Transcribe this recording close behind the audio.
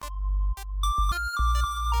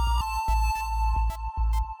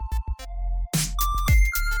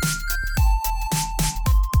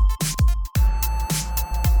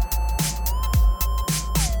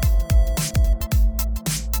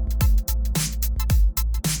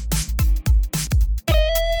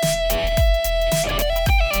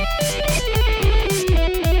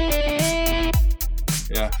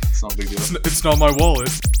no big deal. It's not my wallet.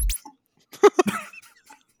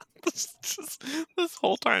 This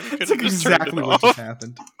whole time, you could That's have like just turned exactly it what off. just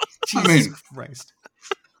happened. I Jesus mean- Christ.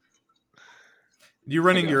 You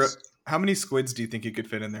running your... guess. How many squids do you think you could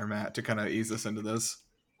fit in there, Matt, to kind of ease us into this?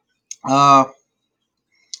 One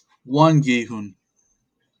Gihun.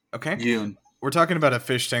 Okay. Gihun. We're talking about a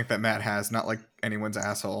fish tank that Matt has, not like anyone's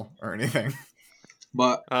asshole or anything.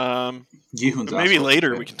 But Gihun's Maybe asshole.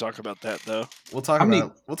 later we can talk about that though. We'll talk How many-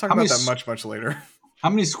 about how that many much later. How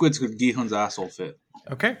many squids could Gihun's asshole fit?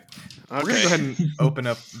 Okay. We're gonna Okay, go ahead and open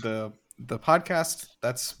up the podcast.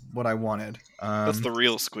 That's what I wanted. that's the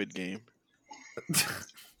real Squid Game.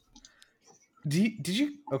 Did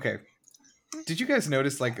you okay? Did you guys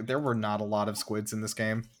notice like there were not a lot of squids in this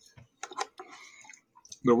game?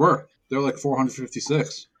 There were like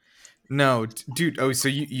 456. No, dude. Oh, so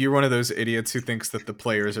you're one of those idiots who thinks that the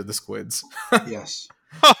players are the squids. Yes.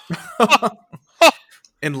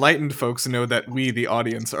 Enlightened folks know that we, the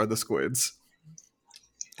audience, are the squids.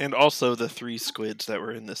 And also the 3 squids that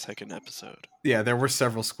were in the second episode. Yeah, there were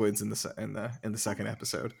several squids in the second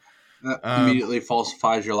episode. That immediately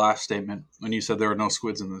falsifies your last statement when you said there are no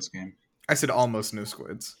squids in this game. I said almost no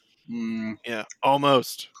squids. Yeah,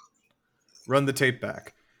 almost. Run the tape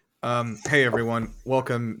back. Hey everyone,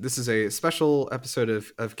 welcome. This is a special episode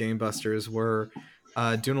of Game Busters. We're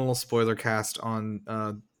doing a little spoiler cast on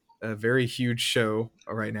a very huge show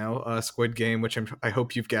right now, Squid Game, which I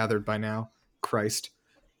hope you've gathered by now. Christ.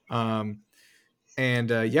 Yeah,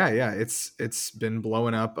 it's been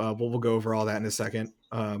blowing up. We'll go over all that in a second.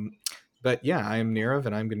 But yeah, I am Nirav,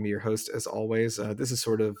 and I'm going to be your host as always. This is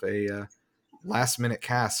sort of a last minute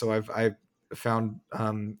cast, so I found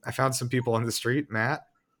some people on the street. Matt.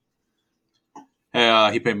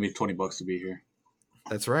 Hey, he paid me $20 to be here.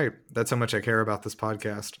 That's right. That's how much I care about this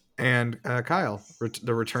podcast. And Kyle,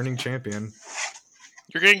 the returning champion.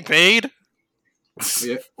 You're getting paid?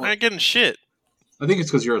 Yeah, I'm not getting shit. I think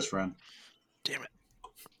it's because you're his friend. Damn it.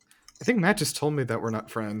 I think Matt just told me that we're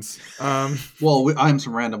not friends. Well, I'm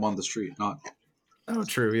some random on the street, not. Oh,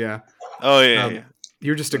 true. Yeah. Oh, yeah, yeah.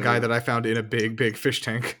 You're just a guy that I found in a big fish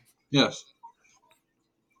tank. Yes.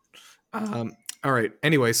 All right.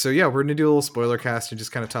 Anyway, so yeah, we're gonna do a little spoiler cast and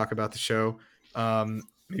just kind of talk about the show.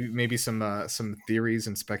 Maybe some theories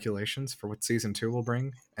and speculations for what season 2 will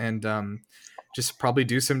bring, and just probably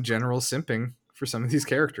do some general simping for some of these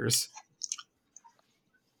characters.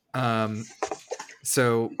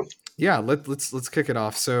 So yeah, let's kick it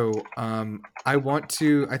off. So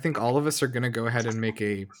I think all of us are gonna go ahead and make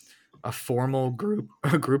a formal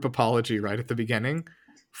group apology right at the beginning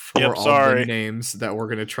for all the names that we're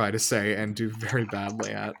gonna try to say and do very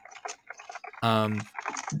badly at. I'm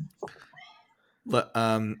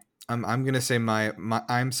gonna say my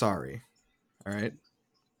I'm sorry. All right.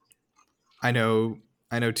 I know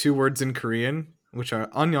 2 words in Korean, which are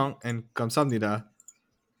안녕 and 감사합니다.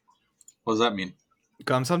 What does that mean?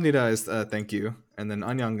 감사합니다 is thank you, and then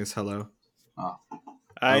안녕 is hello. Oh.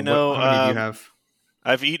 I know. How many do you have?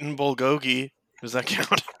 I've eaten bulgogi. Does that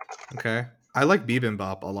count? Okay. I like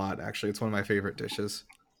bibimbap a lot, actually. It's one of my favorite dishes.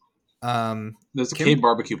 There's a K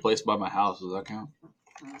barbecue place by my house. Does that count?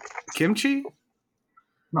 Kimchi?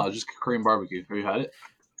 No, just Korean barbecue. Have you had it?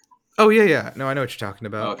 Oh, yeah. No, I know what you're talking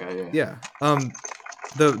about. Okay, yeah.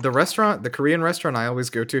 The restaurant, the Korean restaurant I always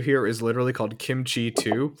go to here is literally called Kimchi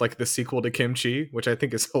 2, like the sequel to Kimchi, which I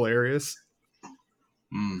think is hilarious.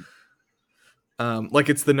 Like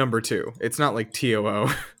it's the number 2. It's not like TOO.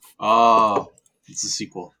 Oh, it's a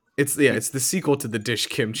sequel. It's the sequel to the dish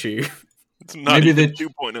kimchi. It's not even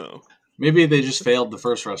 2.0. Maybe they just failed the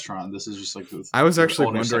first restaurant. This is just like I was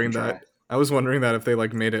actually wondering that. I was wondering that if they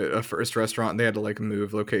like made a first restaurant and they had to like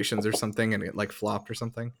move locations or something and it like flopped or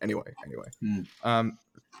something. Anyway.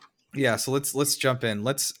 Yeah, so let's jump in.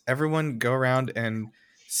 Let's everyone go around and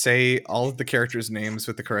say all of the characters' names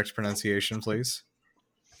with the correct pronunciation, please.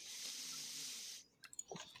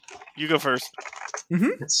 You go first.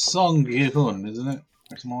 Mm-hmm. It's Song Gi-hun, isn't it?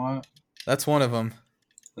 Or something like that. That's one of them.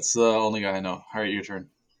 That's the only guy I know. All right, your turn.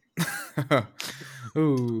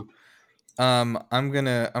 Ooh. I'm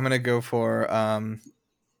gonna go for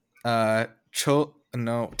Cho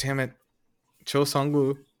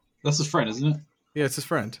Song-woo. That's his friend, isn't it? Yeah, it's his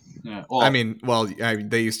friend. Yeah. Well,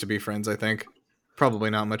 they used to be friends, I think. Probably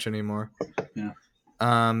not much anymore. Yeah.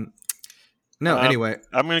 Anyway.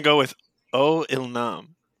 I'm gonna go with Oh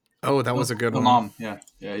Il-nam. Oh, that was a good one. Mom. Yeah,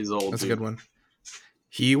 he's old. That's a good one.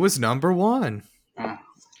 He was number 1. Okay.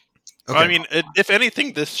 I mean, if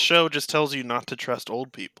anything, this show just tells you not to trust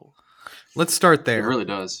old people. Let's start It there. really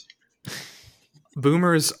does.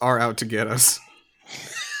 Boomers are out to get us.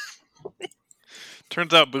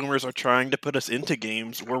 Turns out boomers are trying to put us into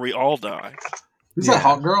games where we all die. Who's Yeah. that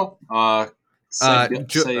hot girl?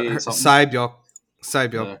 Say something.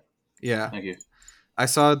 Saibyok. Yeah. Thank you. I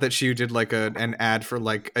saw that she did like an ad for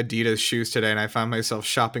like Adidas shoes today, and I found myself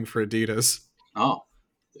shopping for Adidas. Oh,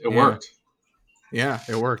 it Yeah. worked. Yeah,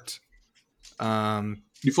 it worked.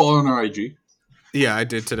 You follow on her IG? Yeah, I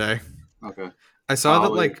did today. Okay. I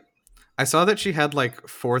saw that she had like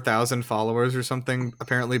 4,000 followers or something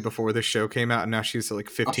apparently before the show came out, and now she's at like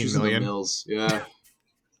 15 she's in the million. mills. Yeah.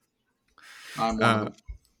 I'm one of them.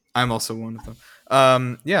 I'm also one of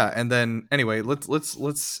them. Yeah, and then anyway,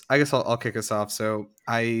 let's. I guess I'll kick us off. So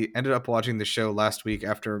I ended up watching the show last week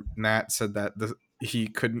after Matt said that he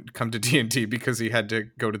couldn't come to D&D because he had to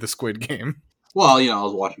go to the Squid Game. Well, I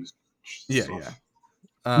was watching. Yeah, stuff.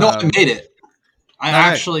 yeah. No, I made it. I all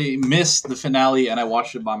right. actually missed the finale, and I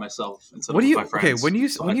watched it by myself instead What of do you? with my friends. Okay,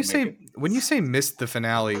 so I could make it. when you say missed the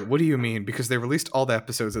finale, what do you mean? Because they released all the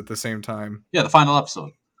episodes at the same time. Yeah, the final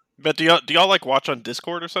episode. But do y'all like watch on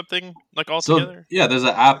Discord or something like all So together? yeah, there's an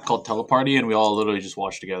app called Teleparty, and we all literally just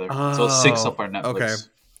watch together. So it syncs up our Netflix. Okay.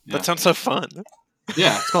 Yeah. That sounds so fun.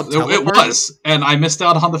 Yeah, It's called it Teleparty? was, and I missed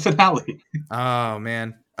out on the finale. Oh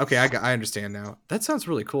man. Okay, I understand now. That sounds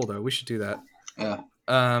really cool though. We should do that.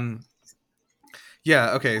 Yeah.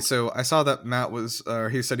 Yeah, okay, so I saw that Matt was,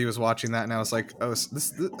 he said he was watching that, and I was like, oh,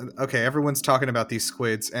 this okay, everyone's talking about these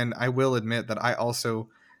squids, and I will admit that I also,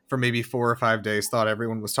 for maybe 4 or 5 days, thought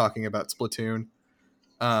everyone was talking about Splatoon.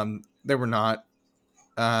 They were not.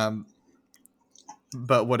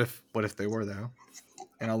 But what if they were, though?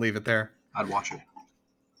 And I'll leave it there. I'd watch it.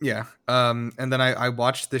 Yeah. And then I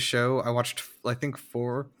watched this show. I watched, I think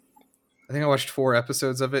I watched 4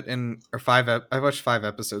 episodes of it I watched 5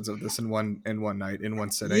 episodes of this in one night, in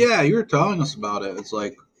one sitting. Yeah, you were telling us about it. It's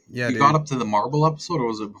like, Yeah, you dude. got up to the marble episode, or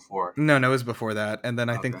was it before? No, it was before that. And then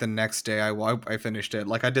I think Okay. the next day I finished it.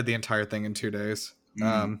 Like I did the entire thing in 2 days.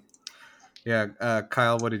 Mhm. Yeah.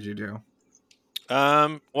 Kyle, what did you do?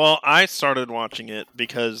 Well, I started watching it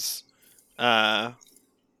because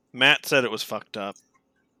Matt said it was fucked up,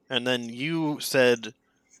 and then you said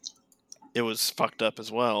it was fucked up as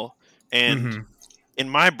well. And Mhm. in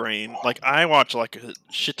my brain, like I watch like a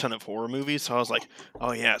shit ton of horror movies, so I was like,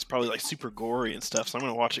 oh yeah, it's probably like super gory and stuff, so I'm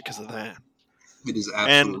gonna watch it because of that. It is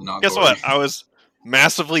absolutely And not. guess gory. what? I was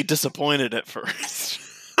massively disappointed at first,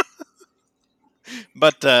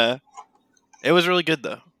 but it was really good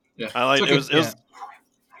though. Yeah, I like it's okay.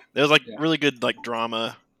 it was like Yeah. really good like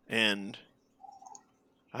drama, and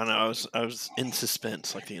I don't know. I was in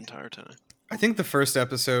suspense like the entire time. I think the first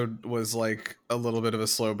episode was like a little bit of a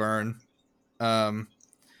slow burn.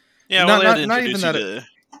 Yeah, Not- well, they had not- to not introduce even you that to-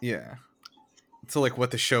 Yeah. So like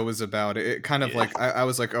what the show was about. It kind of Yeah. like I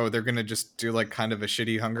was like, oh, they're gonna just do like kind of a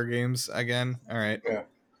shitty Hunger Games again. All right.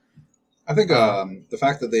 I think the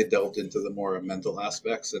fact that they delved into the more mental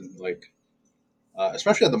aspects and like,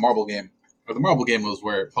 especially at the marble game, or the marble game was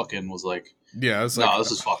where it fucking was like, Yeah, it was no, like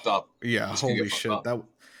this is fucked up. yeah, This can holy get fucked shit. up.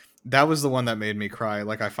 That was the one that made me cry.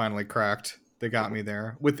 Like I finally cracked. They got me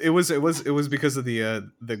there. It was because of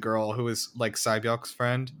the girl who was like Saibyok's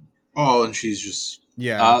friend. Oh, and she's just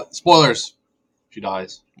Yeah. spoilers. She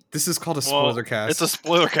dies. This is called a Well, spoiler cast. It's a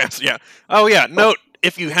spoiler cast. Yeah. Oh yeah. Note: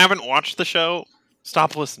 if you haven't watched the show,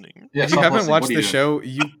 stop listening. Yeah, If you stop haven't listening. watched What are the you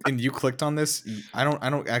doing? show, you clicked on this, I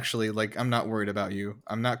don't actually like. I'm not worried about you.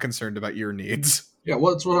 I'm not concerned about your needs. Yeah,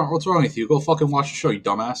 what's wrong with you? Go fucking watch the show, you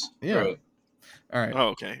dumbass. Yeah. Right. All right. Oh,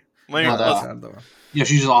 okay. Well, No, let's- Sad, though. Yeah,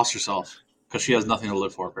 she just lost herself because she has nothing to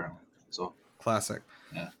live for apparently. So Classic.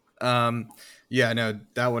 Yeah. Yeah. No,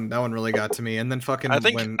 that one really got to me. And then fucking I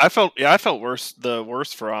think when I felt worse. The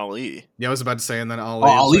worse for Ali. yeah, I was about to say, and then Ali.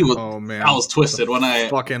 Ali was- oh man, I was twisted when I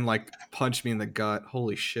fucking like punched me in the gut.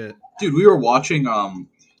 Holy shit. dude, we were watching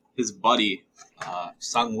his buddy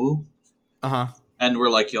Sang-woo, Uh-huh. and we're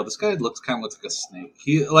like, yo, this guy looks like a snake.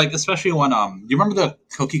 He like, especially when you remember the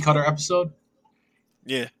cookie cutter episode?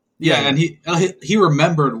 Yeah. Yeah, and he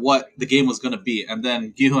remembered what the game was gonna be, and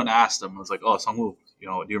then Gi-hun asked him, I was like, oh, Sang-woo,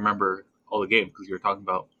 do you remember all the games? Because you were talking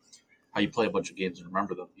about how you play a bunch of games and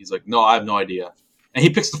remember them. He's like, no, I have no idea. And he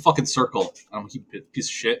picks the fucking circle. I'm like, he piece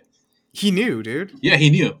of shit. He knew, dude. Yeah, he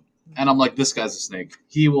knew. And I'm like, this guy's a snake.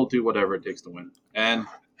 He will do whatever it takes to win. And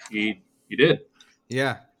he did.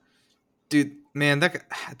 Yeah. Dude, man, that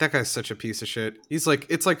guy's such a piece of shit. He's like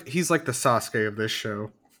the Sasuke of this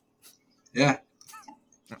show. Yeah.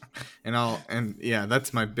 And yeah,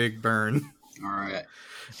 that's my big burn. All right.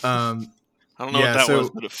 I don't know Yeah, what that so- was,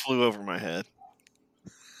 but it flew over my head.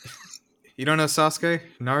 You don't know Sasuke?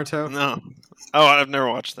 Naruto? No. Oh, I've never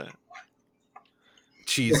watched that. Yeah,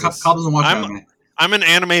 Jesus. Kyle doesn't watch I'm- anime. I'm an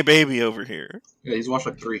anime baby over here. Yeah, he's watched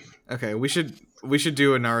like 3. Okay, we should We should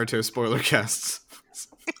do a Naruto spoiler cast.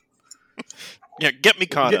 Yeah, get me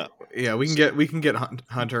caught up. Yeah, we can get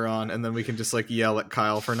Hunter on, and then we can just like yell at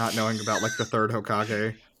Kyle for not knowing about like the third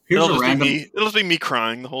Hokage. Here's It'll a just random. be me. It'll just be me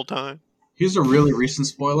crying the whole time. Here's a really recent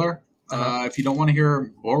spoiler. Uh-huh. If you don't want to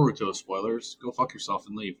hear Boruto spoilers, go fuck yourself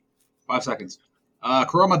and leave. 5 seconds.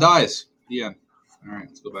 Kurama dies. The end. All right,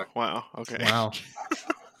 let's go back. Wow. Okay. Wow.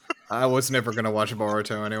 I was never gonna watch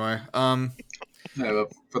Boruto anyway. Yeah,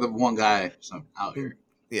 but for the one guy out here.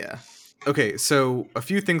 Yeah. Okay, so a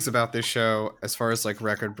few things about this show as far as like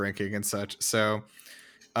record breaking and such. So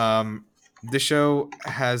this show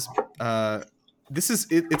has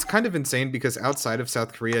it's kind of insane because outside of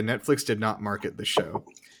South Korea, Netflix did not market the show.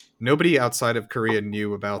 Nobody outside of Korea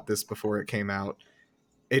knew about this before it came out.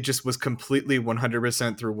 It just was completely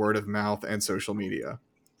 100% through word of mouth and social media.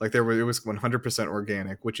 Like it was 100%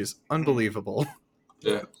 organic, which is unbelievable.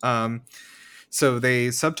 Yeah. So they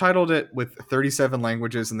subtitled it with 37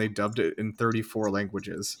 languages and they dubbed it in 34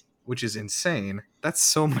 languages, which is insane. That's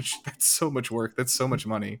so much work. That's so much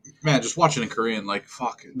money. Man, just watching in Korean, like,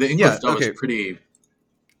 fuck. The English dub okay. is pretty...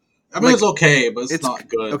 I mean, it's okay, but it's not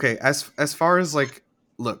good. Okay, as far as, like,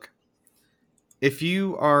 look, if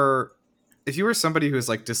you are somebody who is,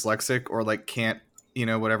 like, dyslexic or, like, can't, you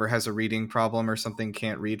know, whatever, has a reading problem or something,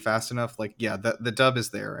 can't read fast enough, like, yeah, the dub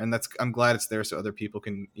is there, and I'm glad it's there so other people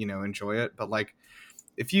can, you know, enjoy it. But like,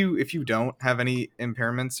 if you don't have any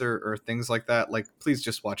impairments or things like that, like, please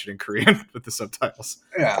just watch it in Korean with the subtitles.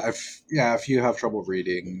 Yeah, if you have trouble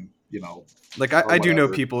reading, you know, like I do know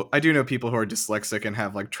people who are dyslexic and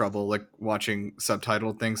have like trouble like watching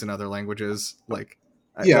subtitled things in other languages. Like,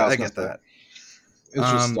 I get that.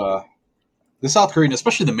 It's just the South Korean,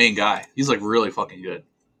 especially the main guy, he's like really fucking good.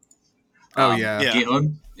 Yeah.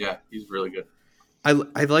 Gi-hun, yeah, he's really good. I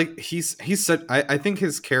like he's such, I think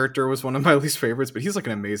his character was one of my least favorites, but he's like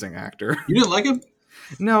an amazing actor. You didn't like him?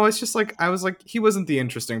 No, it's just like I was like, he wasn't the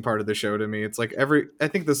interesting part of the show to me. It's like I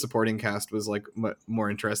think the supporting cast was like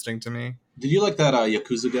more interesting to me. Did you like that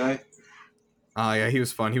Yakuza guy? Yeah, he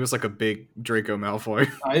was fun. He was like a big Draco Malfoy.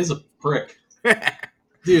 He's a prick.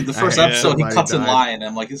 Dude, the first episode he cuts in line and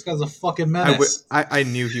I'm like, this guy's a fucking menace. I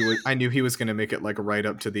knew he was gonna make it like right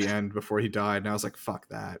up to the end before he died, and I was like, fuck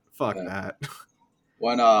that.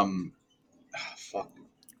 When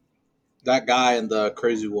that guy and the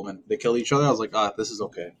crazy woman, they kill each other, I was like, this is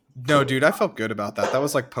okay. No, dude, I felt good about that. That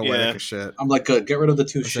was like poetic as shit. I'm like, good, get rid of the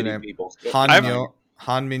two shitty people. Han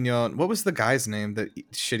Minyon. What was the guy's name? That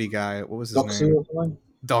shitty guy. What was his name? Or something?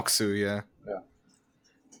 Doksu, yeah.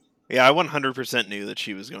 Yeah, I 100% knew that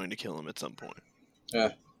she was going to kill him at some point.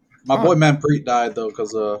 Yeah. My boy Manpreet died, though,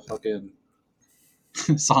 because of fucking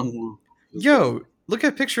Sangwoo. Yo, look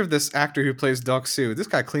at a picture of this actor who plays Doksu. This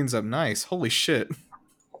guy cleans up nice. Holy shit.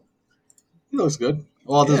 He looks good.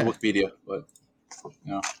 Well, this is Wikipedia, but,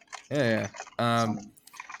 you know. Yeah.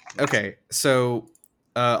 Okay, so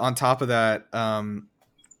on top of that,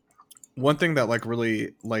 one thing that like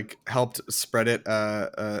really like helped spread it,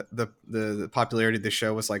 the popularity of the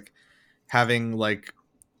show was like having like,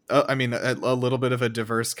 I mean, a little bit of a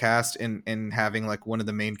diverse cast in having like one of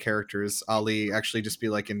the main characters, Ali, actually just be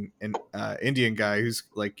like an Indian guy who's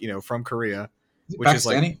like, you know, from Korea, which Pakistani? is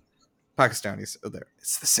like Pakistanis. Oh, there,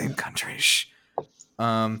 it's the same country.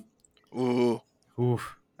 Ooh,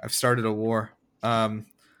 I've started a war. I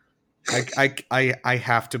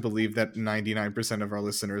have to believe that 99% of our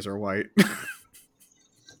listeners are white.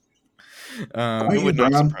 it would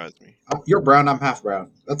not surprise me. You're brown, I'm half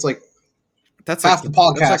brown. That's half the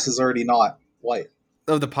podcast is already not white.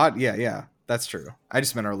 Oh, the pod, yeah, that's true. I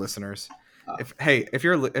just meant our listeners.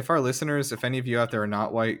 If our listeners, if any of you out there are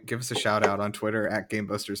not white, give us a shout out on Twitter at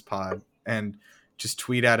GameBustersPod and just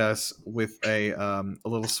tweet at us with a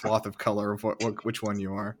little swath of color of which one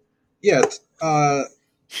you are. Yeah.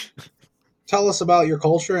 Tell us about your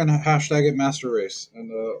culture and hashtag it Master Race,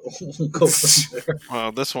 and we'll go from there.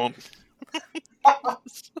 Well, this won't.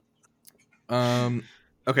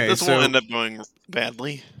 Okay, this won't end up going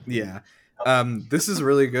badly. Yeah. This is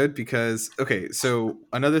really good because so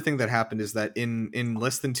another thing that happened is that in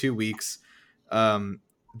less than 2 weeks,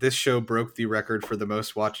 this show broke the record for the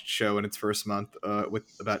most watched show in its first month, with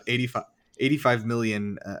about 85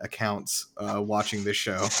 million accounts watching this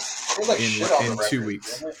show in 2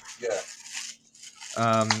 weeks.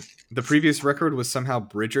 Yeah. The previous record was somehow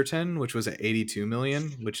Bridgerton, which was at 82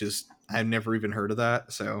 million, which is, I've never even heard of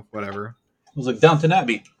that, so whatever. It was like Downton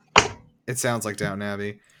Abbey. It sounds like Downton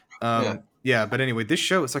Abbey. Yeah, but anyway, this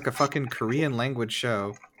show is like a fucking Korean language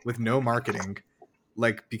show with no marketing,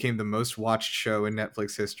 like became the most watched show in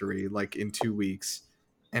Netflix history, like in 2 weeks.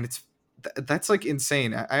 And it's that's like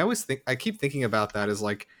insane. I keep thinking about that as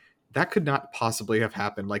like, that could not possibly have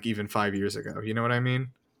happened like even 5 years ago. You know what I mean?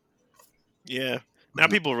 Yeah. Now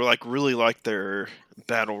people were like really like their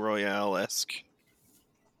battle royale esque.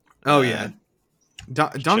 Oh yeah,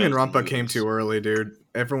 Danganronpa moves. came too early, dude.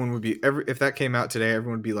 Everyone would be if that came out today,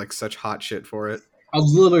 everyone would be like such hot shit for it. I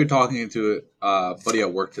was literally talking to it, buddy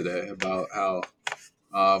at work today about how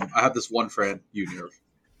I have this one friend,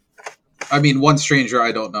 one stranger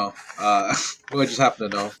I don't know, who I just happen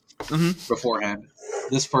to know beforehand.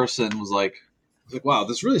 This person was like, wow,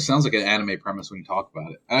 this really sounds like an anime premise when you talk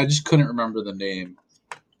about it. And I just couldn't remember the name,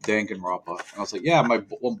 Danganronpa. And I was like, yeah, my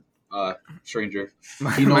stranger.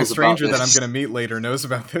 He knows My stranger about that I'm this. going to meet later knows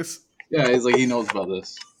about this. Yeah, he's like, he knows about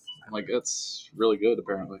this. I'm like, it's really good,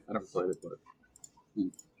 apparently. I never played it, but...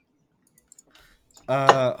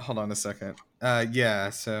 Hold on a second. Yeah,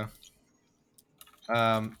 so...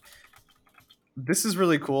 this is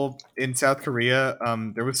really cool. In South Korea,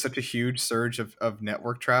 there was such a huge surge of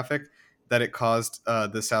network traffic that it caused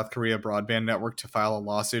the South Korea broadband network to file a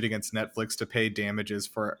lawsuit against Netflix to pay damages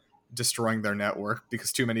for destroying their network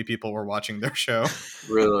because too many people were watching their show.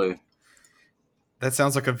 Really? That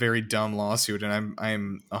sounds like a very dumb lawsuit, and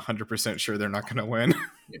I'm 100% sure they're not going to win.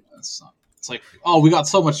 Yeah, it's like, oh, we got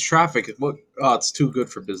so much traffic. It's too good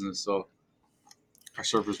for business, so our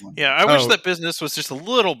servers went. Yeah, I wish that business was just a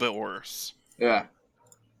little bit worse. Yeah.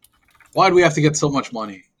 Why do we have to get so much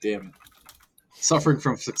money? Damn it. Suffering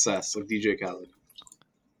from success, like DJ Khaled.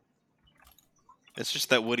 It's just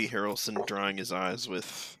that Woody Harrelson drawing his eyes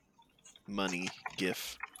with money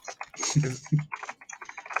gif.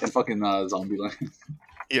 And fucking Zombieland.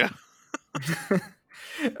 Yeah.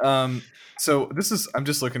 So I'm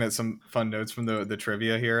just looking at some fun notes from the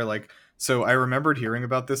trivia here. Like, so I remembered hearing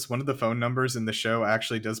about this. One of the phone numbers in the show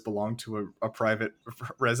actually does belong to a private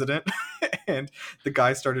resident. And the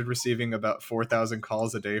guy started receiving about 4,000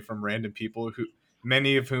 calls a day from random people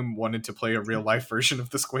many of whom wanted to play a real life version of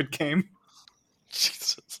the Squid Game.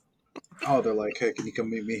 Jesus. Oh, they're like, hey, can you come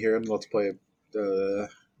meet me here and let's play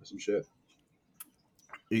some shit?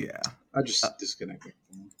 Yeah. I just disconnected.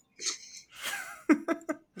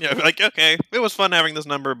 Yeah, like, okay, it was fun having this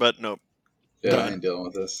number, but nope. Yeah, I ain't dealing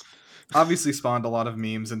with this. Obviously spawned a lot of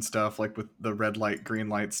memes and stuff, like with the red light, green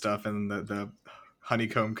light stuff, and the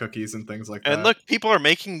honeycomb cookies and things like that. And look, people are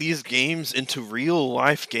making these games into real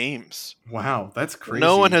life games. Wow, that's crazy.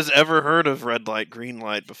 No one has ever heard of red light, green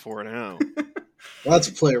light before now. Let's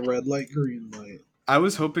play red light, green light. I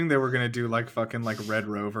was hoping they were gonna do like fucking like Red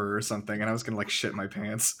Rover or something, and I was gonna like shit my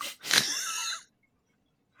pants.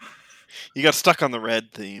 You got stuck on the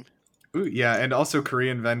red theme. Ooh, yeah, and also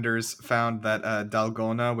Korean vendors found that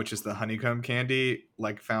dalgona, which is the honeycomb candy,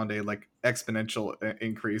 like found a like exponential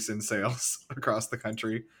increase in sales across the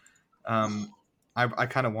country. I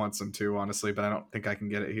kind of want some too, honestly, but I don't think I can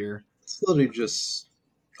get it here. It's literally just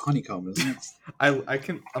honeycomb, isn't it?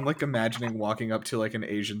 I'm like imagining walking up to like an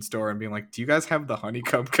Asian store and being like, "Do you guys have the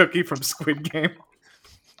honeycomb cookie from Squid Game?"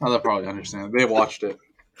 Oh, they'll probably understand. They watched it.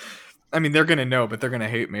 I mean, they're gonna know, but they're gonna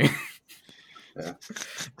hate me.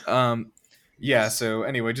 Yeah. Yeah. So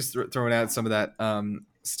anyway, just throwing out some of that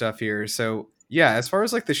stuff here. So yeah, as far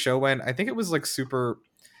as like the show went, I think it was like super.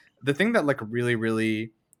 The thing that like really,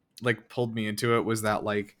 really like pulled me into it was that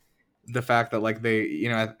like the fact that like they, you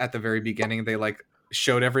know, at the very beginning they like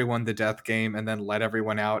showed everyone the death game and then let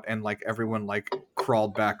everyone out and like everyone like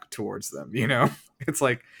crawled back towards them. You know, it's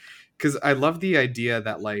like. Because I love the idea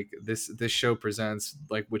that like this show presents,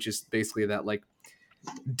 like, which is basically that like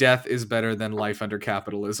death is better than life under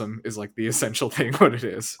capitalism is like the essential thing what it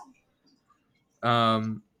is,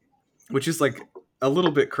 which is like a little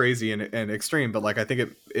bit crazy and extreme, but like I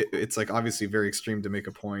think it's like obviously very extreme to make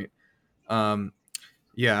a point.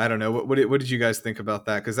 Yeah, I don't know, what did you guys think about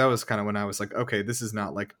that? Because that was kind of when I was like, okay, this is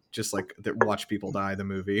not like just like that watch people die the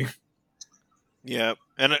movie. Yeah,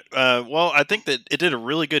 and well, I think that it did a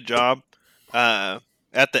really good job at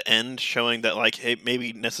the end, showing that like, hey,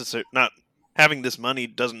 maybe not having this money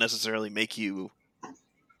doesn't necessarily make you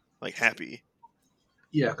like happy.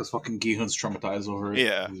 Yeah, because fucking Gi-hun's traumatized over it.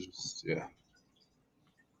 Yeah. Yeah.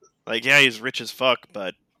 Like, yeah, he's rich as fuck,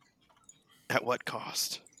 but at what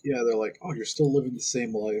cost? Yeah, they're like, oh, you're still living the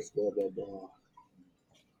same life, blah, blah, blah.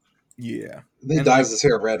 Yeah. And then dyes his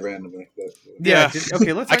hair red randomly. But, Yeah.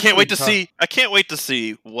 Okay, let's. I can't wait to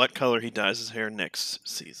see what color he dyes his hair next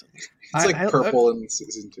season. It's like purple in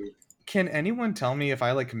season 2. Can anyone tell me if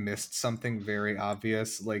I like missed something very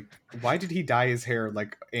obvious? Like, why did he dye his hair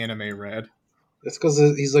like anime red? It's because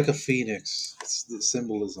he's like a phoenix. It's the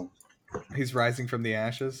symbolism. He's rising from the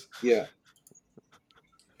ashes? Yeah.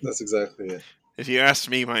 That's exactly it. If you asked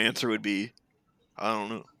me, my answer would be, I don't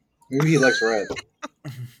know. Maybe he likes red.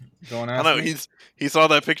 Don't I ask know me. he saw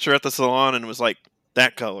that picture at the salon and was like,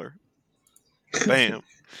 that color. Bam.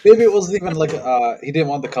 Maybe it wasn't even like he didn't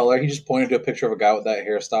want the color. He just pointed to a picture of a guy with that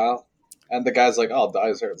hairstyle, and the guy's like, "Oh, I'll dye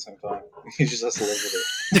his hair at the same time." He just has to live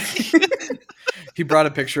with it. He brought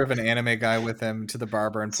a picture of an anime guy with him to the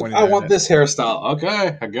barber and So, pointed I at want it. this hairstyle.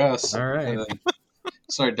 Okay, I guess. All right. And then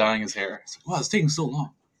started dyeing his hair. It's like, wow, it's taking so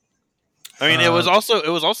long. I mean, it was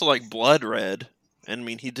also like blood red. And I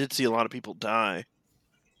mean, he did see a lot of people die.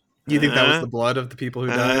 You think that was Uh-huh. the blood of the people who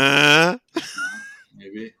died?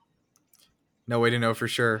 Maybe. No way to know for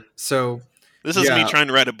sure. So This is me Yeah. trying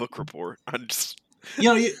to write a book report. I'm just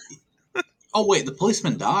Oh wait, the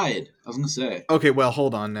policeman died. I was gonna say. okay, well,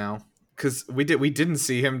 hold on now, because we didn't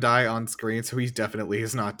see him die on screen, so he definitely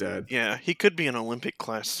is not dead. yeah, he could be an Olympic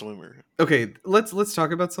class swimmer. Okay, let's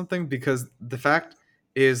talk about something, because the fact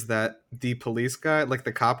is that the police guy, like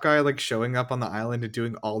the cop guy, like showing up on the island and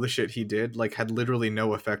doing all the shit he did, like had literally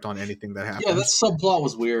no effect on anything that happened. Yeah, that subplot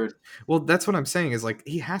was weird. Well, that's what I'm saying is like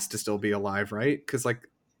he has to still be alive, right? Because like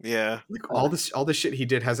Yeah. all the shit he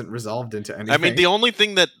did hasn't resolved into anything. I mean, the only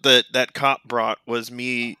thing that cop brought was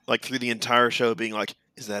me, like, through the entire show being like,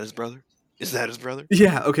 is that his brother? Is that his brother?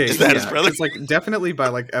 Yeah, okay. Is that his brother? It's like definitely by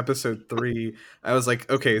like episode 3, I was like,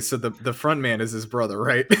 okay, so the front man is his brother,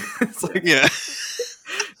 right? It's like Yeah.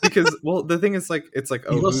 because well, the thing is like it's like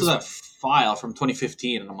He goes to who's- that file from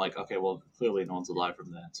 2015, and I'm like, okay, well, clearly no one's alive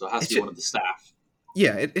from then, so it has to It's be ju- one of the staff.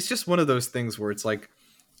 yeah, it's just one of those things where it's like,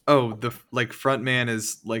 oh, the like front man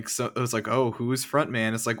is like so it was like, oh, who's front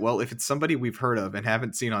man? It's like, well, if it's somebody we've heard of and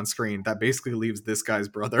haven't seen on screen, that basically leaves this guy's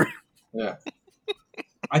brother. Yeah.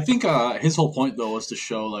 I think his whole point though was to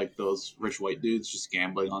show like those rich white dudes just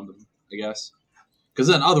gambling on them, I guess. Because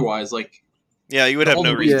then otherwise, like, Yeah, you would have no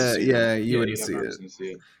only reason Yeah, to see yeah, them. you wouldn't have see no it. reason to see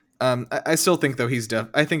it. I still think though he's deaf.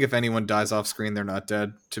 I think if anyone dies off screen, they're not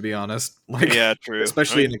dead. To be honest, like Yeah, true.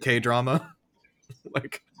 especially I in a K drama,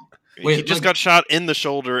 like mean, Wait, he just like- got shot in the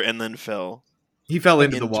shoulder and then fell. he fell Like,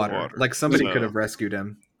 into the into water. water. Like somebody So- could have rescued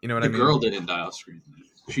him. You know what The I mean? girl didn't die off screen.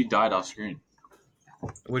 She died off screen.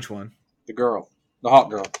 Which one? The girl, the hot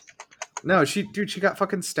girl. No, she got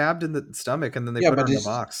fucking stabbed in the stomach, and then they Yeah, put her but in the this-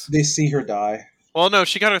 box. They see her die. Well, no,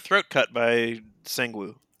 she got her throat cut by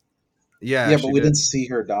Sangwoo. Yeah, Yeah, she but we did. didn't see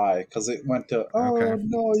her die because it went to. Oh Okay.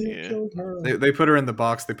 no, you Yeah. killed her. They put her in the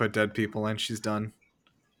box. They put dead people, and she's done.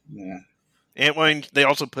 Yeah. And when they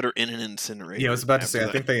also put her in an incinerator. Yeah, I was about to say. I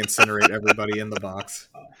after think they incinerate everybody in the box.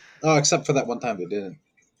 Oh, except for that one time they didn't.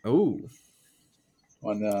 Oh,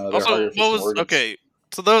 When they're Also, harvesting what was organs. okay?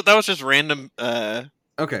 So that was just random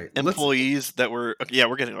okay. Let's, employees that were. Okay, yeah,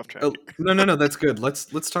 we're getting off track. oh, no, that's good. Let's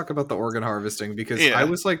talk about the organ harvesting, because Yeah. I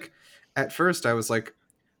was like, at first I was like,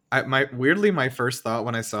 my first thought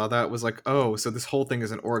when I saw that was like, oh, so this whole thing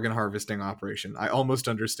is an organ harvesting operation. I almost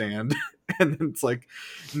understand, and then it's like,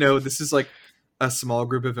 no, this is like a small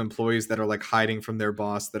group of employees that are like hiding from their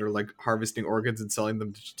boss, that are like harvesting organs and selling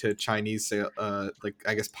them to Chinese, like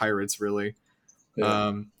I guess pirates, really.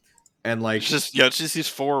 Yeah. And like, It's just these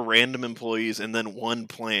 4 random employees and then one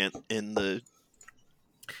plant in the.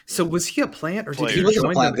 so was he a plant or did Player. he He wasn't a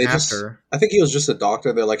join plant, them they just- after? I think he was just a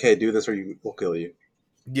doctor. They're like, "Hey, do this, or we'll kill you."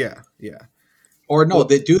 Yeah. Or no, Well,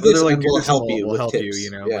 they do Or this they're like, and we'll "Here's some- help you. We'll with help tips. you.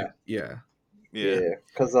 You know, Yeah, like yeah. Yeah.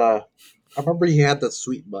 Because I remember he had that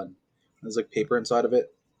sweet bun. There's like paper inside of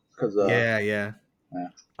it. Because Yeah. yeah.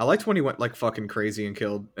 I liked when he went like fucking crazy and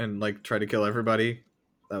killed and like tried to kill everybody.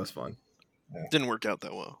 That was fun. Didn't work out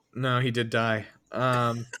that well. No, he did die.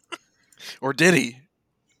 Or did he?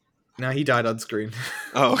 Now he died on screen.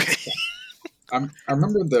 Oh, okay. I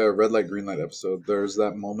remember the red light green light episode. There's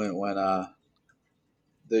that moment when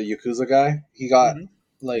the Yakuza guy, he got Mhm.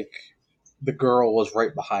 like the girl was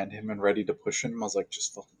right behind him and ready to push him. I was like,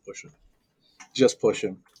 just fucking push him, just push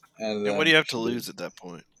him. And And what do you have to then- lose at that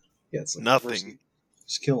point? Yeah, it's like, Nothing.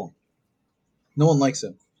 Just kill him. No one likes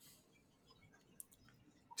him.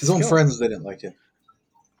 His Just own kill him. friends didn't like him.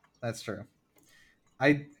 That's true.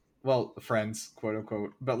 Well, friends, quote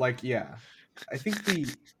unquote. But like, yeah. I think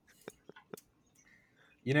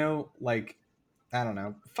like, I don't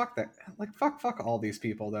know. Fuck that. Like, fuck all these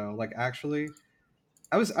people though. Like, actually,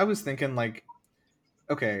 I was thinking like,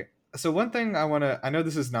 okay. So one thing I know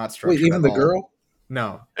this is not structured. Wait, even at the all. girl?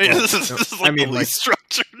 No. Hey, Well, this is no, this is I like mean, the like, least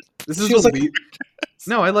structured. this is She was the like- lead.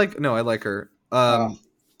 No, I like her. Oh.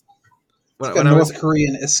 When, Like a when I North was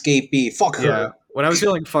Korean escapee. Fuck her. yeah, when I was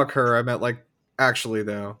yelling "fuck her," I meant like actually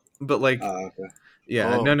though. But like, Okay.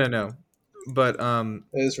 yeah, Oh. no. But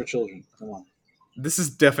It is for children. Come on. this is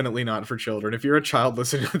definitely not for children. If you're a child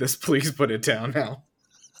listening to this, please put it down now.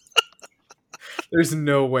 There's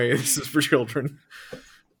no way this is for children.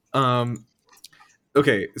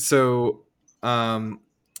 Okay, so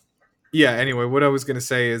Yeah. Anyway, what I was gonna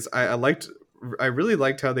say is I really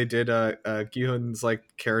liked how they did Gi-hun's like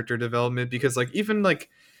character development, because like even like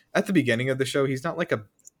at the beginning of the show, he's not like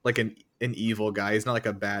an evil guy. He's not like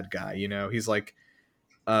a bad guy. You know, he's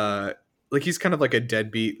uh like he's kind of like a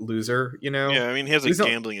deadbeat loser. You know. Yeah, I mean, he has a He's not-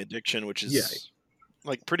 gambling addiction, which is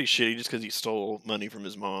like pretty shitty, just because he stole money from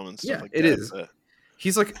his mom and stuff Yeah, like it that. is. But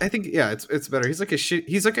He's like, I think, yeah, it's better. He's like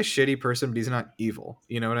he's like a shitty person, but he's not evil.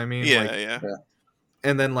 You know what I mean? yeah, Like, yeah,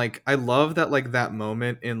 and then like I love that like that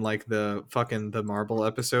moment in like the Marble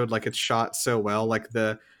episode, like it's shot so well. Like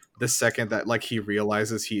the second that like he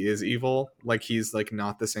realizes he is evil, like he's like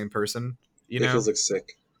not the same person. You He know? feels like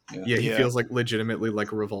sick. Yeah, he Yeah. feels like legitimately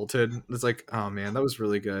like revolted. It's like, oh man, that was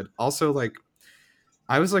really good. Also, like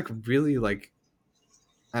I was like really like,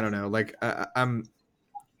 I don't know, like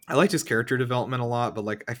I liked his character development a lot, but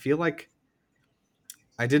like I feel like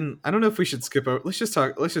I don't know if we should skip over. Let's just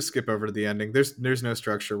skip over to the ending. There's no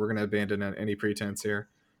structure. We're gonna abandon any pretense here.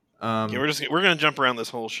 yeah. We're gonna jump around this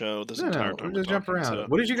whole show this No, entire no, time. we're just jump around. So.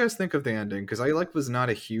 What did you guys think of the ending? Because I like was not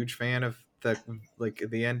a huge fan of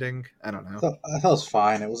the ending. I don't know. I thought it was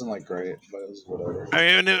fine. It wasn't like great, but it was whatever.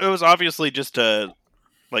 I mean, it was obviously just a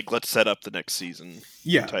like let's set up the next season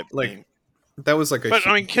Yeah, type like thing. that was like a. But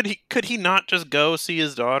I mean, could he not just go see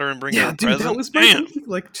his daughter and bring her yeah, a dude, present? that was my Damn. thing.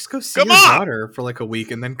 Like, just go see Come your on! daughter for like a week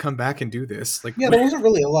and then come back and do this. Like, Yeah, there wasn't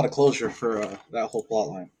really a lot of closure for that whole plot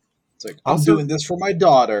line. It's like, I'm Also- doing this for my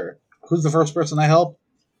daughter. Who's the first person I help?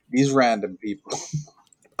 These random people.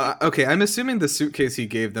 okay, I'm assuming the suitcase he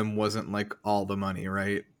gave them wasn't like all the money,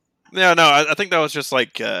 right? No, I think that was just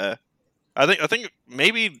like I think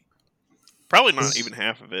maybe probably not His- even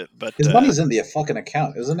half of it, but His money's in the fucking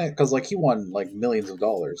account, isn't it? Because like he won like millions of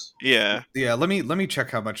dollars. yeah. Yeah, let me check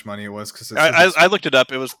how much money it was because I looked it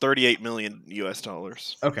up. It was $38 million US.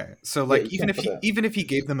 okay, so like you can't put that. even if he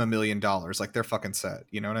gave them $1 million, like they're fucking set.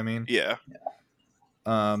 You know what I mean? Yeah.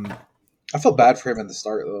 I felt bad for him in the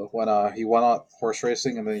start though when he went out horse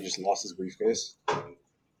racing and then he just lost his briefcase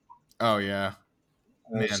Oh yeah.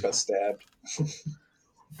 and then he just Man. got stabbed.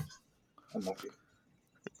 Unlucky.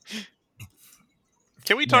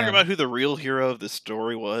 Can we talk Man. about who the real hero of this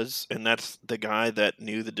story was? And that's the guy that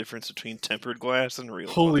knew the difference between tempered glass and real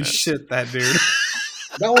Holy glass. shit, that dude.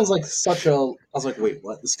 That was like such a. I was like, wait,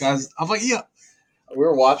 what? This guy's. I'm like, yeah. We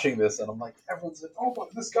were watching this and I'm like, everyone's like, oh,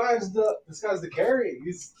 but this guy's the carry.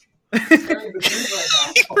 He's carrying the team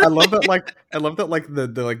right now. I love that like the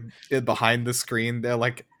like behind the screen they're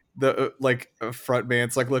like the front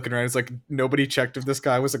man's like looking around. It's like nobody checked if this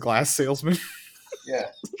guy was a glass salesman.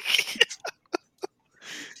 Yeah.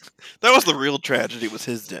 That was the real tragedy, was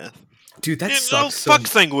his death. Dude, that Yeah, sucks. so fuck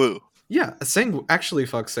Sangwoo. Yeah, Sangwoo actually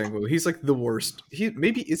fuck Sangwoo. He's like the worst.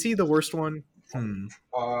 Is he the worst one? No.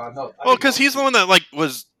 Well, because he's the one that like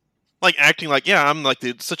was like acting like, yeah, I'm like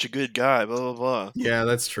such a good guy, blah blah blah. Yeah,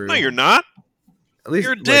 that's true. No, you're not. At least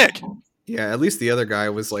You're a like, dick. yeah, at least the other guy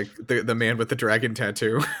was like the man with the dragon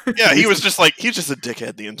tattoo. Yeah, he was just like he's just a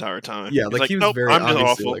dickhead the entire time. Yeah, He's like he was nope, very I'm just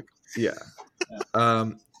obviously awful. like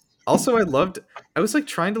yeah. Also, I was like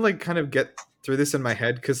trying to like kind of get through this in my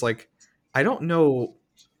head because like I don't know.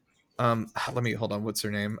 Let me hold on. What's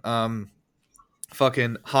her name?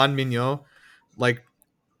 Fucking Han Minyo. Like,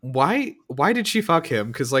 why did she fuck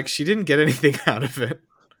him? Because like she didn't get anything out of it.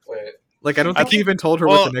 Wait. Like I don't I think he think- even told her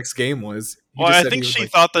well- what the next game was. He Well, just I said think he was, she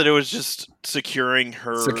like, thought that it was just securing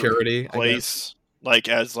her security I guess. place, like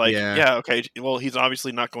as like Yeah. yeah, okay. Well, he's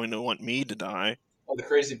obviously not going to want me to die Well, the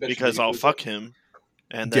crazy bitch because I'll fuck him,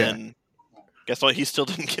 and Yeah. then guess what? He still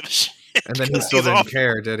didn't give a shit. And then he 'cause still he's didn't awful.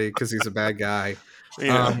 care, did he? Because he's a bad guy.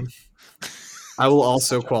 Yeah. I will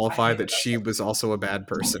also qualify that she was also a bad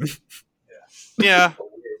person. Yeah.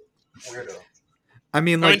 Weirdo. I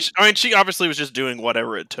mean, I like, mean, she obviously was just doing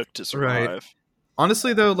whatever it took to survive. Right.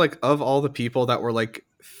 honestly though, like of all the people that were like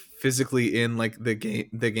physically in like the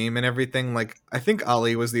game and everything, like I think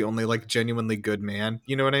Ali was the only like genuinely good man.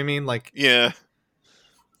 You know what I mean? Like Yeah.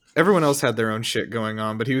 everyone else had their own shit going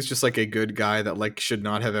on, but he was just like a good guy that like should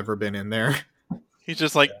not have ever been in there. He's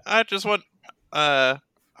just like, I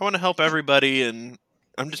want to help everybody, and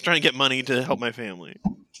I'm just trying to get money to help my family.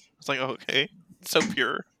 It's like, oh, okay, it's so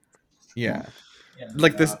pure. Yeah.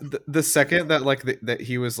 Like this, the second that like that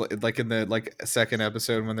he was like in the like second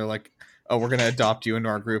episode when they're like, "Oh, we're gonna adopt you into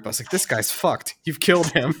our group," I was like, "This guy's fucked. You've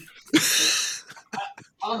killed him."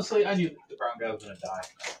 Honestly, I knew the brown guy was gonna die.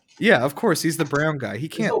 Yeah, of course he's the brown guy. He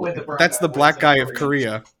can't. no way the brown That's guy the black wins guy in of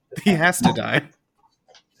Korea. Korea. He has to die.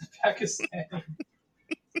 Pakistan.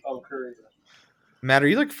 Oh, Korea. Matt, are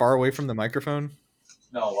you like far away from the microphone?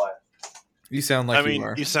 No, why? You sound like I mean, you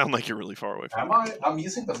are. you sound like you're really far away from Am I? I'm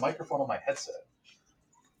using the microphone on my headset.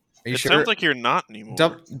 Are you It sure? sounds like you're not anymore.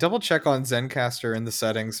 Double check on Zencaster in the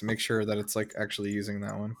settings. Make sure that it's like actually using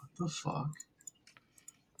that one. What the fuck?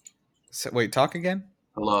 So, wait, talk again.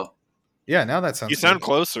 Hello. Yeah, now that sounds. You sound good.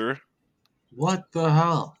 closer. What the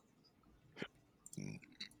hell?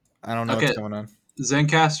 I don't know Okay. what's going on.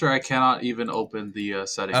 Zencaster, I cannot even open the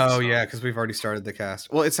settings. Oh so- yeah, because we've already started the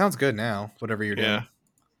cast. Well, it sounds good now. Whatever you're Yeah. doing.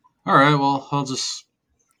 All right. Well, I'll just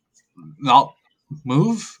not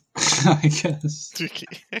move. I guess.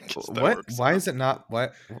 I guess that What? works Why out. is it not?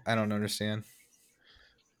 What? I don't understand.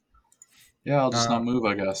 Yeah, I'll just Uh, not move.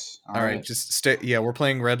 I guess. All right, just stay. Yeah, we're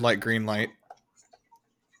playing red light, green light.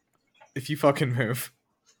 If you fucking move.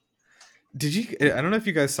 Did you? I don't know if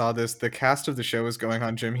you guys saw this. The cast of the show is going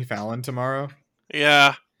on Jimmy Fallon tomorrow.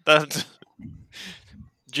 Yeah, that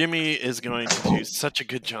Jimmy is going to do such a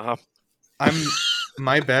good job.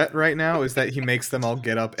 My bet right now is that he makes them all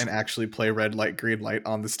get up and actually play red light, green light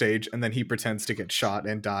on the stage, and then he pretends to get shot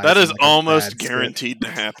and dies. That in, is like, a almost bad skit. guaranteed to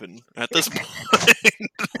happen at this point.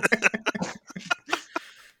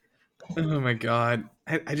 Oh my god,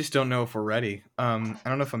 I just don't know if we're ready. I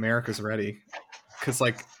don't know if America's ready, because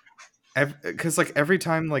every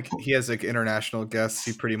time like he has like international guests,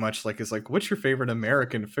 he pretty much like is like, "What's your favorite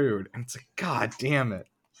American food?" And it's like, God damn it,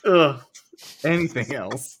 ugh, anything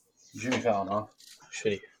else. Jimmy Fallon, huh?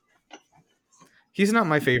 Shitty. He's not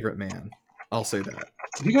my favorite man. I'll say that.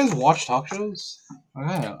 Do you guys watch talk shows?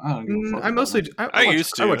 I don't give a fuck I about mostly them. I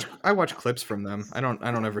used to. I watch clips from them. I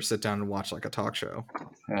don't ever sit down and watch like a talk show.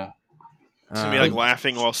 Yeah. It's gonna be like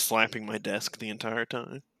laughing while slapping my desk the entire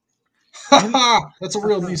time. That's a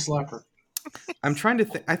real knee slapper. I'm trying to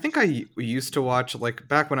think. I think I used to watch like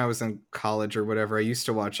back when I was in college or whatever. I used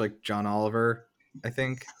to watch like John Oliver. I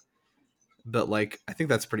think, but like I think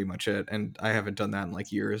that's pretty much it. And I haven't done that in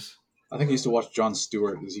like years. I think I used to watch Jon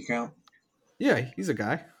Stewart. Does he count? Yeah, he's a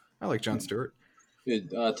guy. I like Jon Stewart.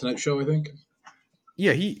 Tonight Show, I think.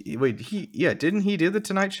 Yeah, didn't he do the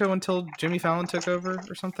Tonight Show until Jimmy Fallon took over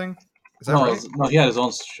or something? Is that No, right? no, he had his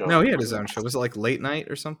own show. No, he had his own show. Was it like Late Night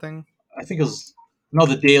or something? I think it was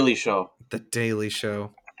The Daily Show. The Daily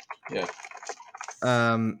Show. Yeah.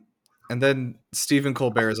 And then Stephen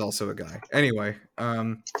Colbert is also a guy. Anyway,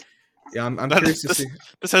 yeah, I'm curious to see.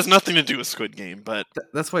 This has nothing to do with Squid Game, but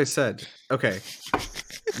That's what I said. Okay,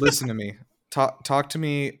 listen to me. Talk to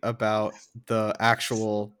me about the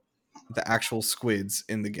actual squids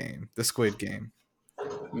in the game. The Squid Game. I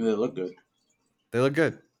mean, they look good. They look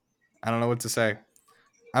good. I don't know what to say.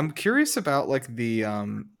 I'm curious about like the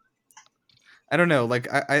I don't know.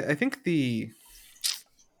 Like I think the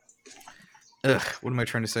what am I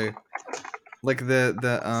trying to say? Like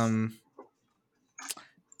the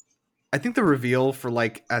I think the reveal for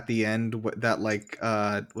like at the end that like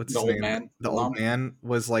what's The his old name? man? The old man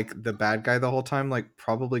was like the bad guy the whole time. Like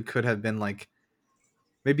probably could have been like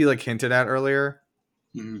maybe like hinted at earlier.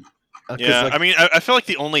 Mhm. yeah, Like, I mean, I feel like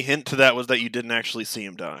the only hint to that was that you didn't actually see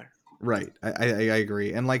him die. right. I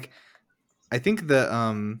agree. And like I think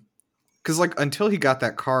the because like until he got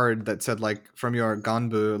that card that said like from your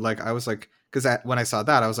Ganbu, like I was like because when I saw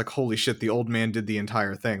that I was like holy shit, the old man did the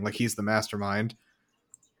entire thing. Like he's the mastermind.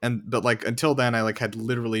 But like until then I like had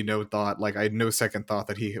literally no thought, like I had no second thought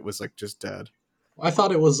that he was like just dead. I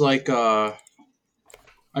thought it was like, I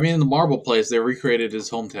mean, in the Marble place, they recreated his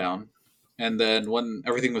hometown. And then when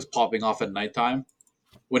everything was popping off at nighttime,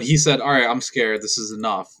 when he said, all right, I'm scared, this is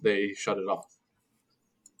enough, they shut it off.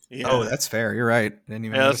 Yeah. Oh, that's fair. You're right. I didn't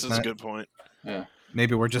even yeah, notice that's a that. good point. Yeah.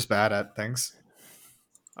 Maybe we're just bad at things.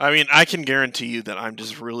 I mean, I can guarantee you that I'm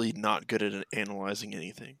just really not good at analyzing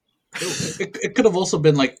anything. It could have also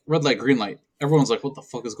been like red light, green light. Everyone's like, what the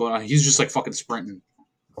fuck is going on? He's just like fucking sprinting.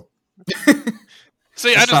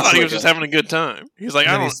 See, I It's just not thought he like was just that. having a good time. He's like,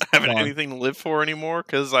 And I then don't he's have gone. anything to live for anymore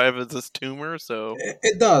because I have this tumor. So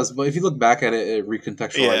It does, but if you look back at it, it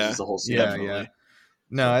recontextualizes Yeah. the whole scene. Yeah, Definitely. yeah.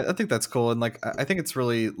 No, I think that's cool. And like I think it's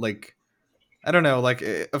really like I don't know, like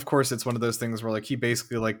of course it's one of those things where like he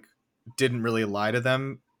basically like didn't really lie to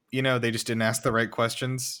them. You know, they just didn't ask the right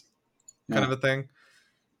questions, kind Yeah. of a thing.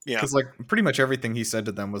 yeah, Because like pretty much everything he said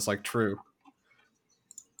to them was like true.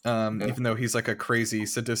 Yeah. Even though he's like a crazy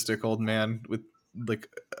sadistic old man with like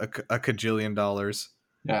a cajillion dollars.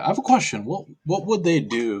 Yeah, I have a question. What would they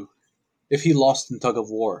do if he lost in tug of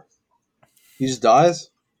war? He just dies?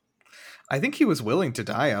 I think he was willing to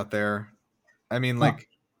die out there. I mean, Huh. like,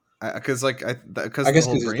 because like because I the guess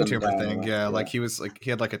whole 'cause he's brain gonna tumor die thing. anyway, Yeah, yeah. like he was like he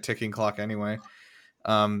had like a ticking clock anyway.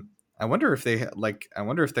 I wonder if they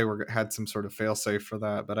had some sort of failsafe for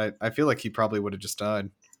that, but I feel like he probably would have just died.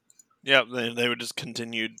 yeah. They would just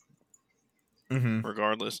continued Mm-hmm.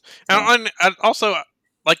 regardless. And also,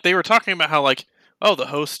 like they were talking about how like, oh, the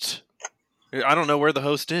host I don't know where the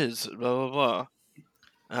host is. Blah blah blah.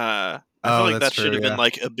 I Oh, feel like that's that should true, have yeah. been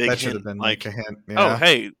like a big That should hint. have been Like, like a hint. oh Yeah.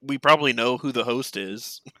 hey, we probably know who the host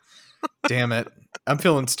is. Damn it. I'm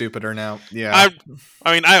feeling stupider now. Yeah.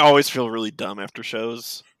 I mean, I always feel really dumb after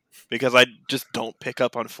shows because I just don't pick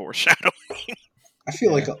up on foreshadowing. I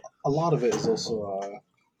feel like Yeah. a lot of it is also.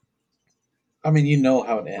 I mean, you know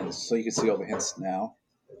how it ends, so you can see all the hints now.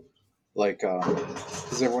 Like,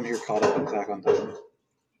 is everyone here caught up on Attack on Titan?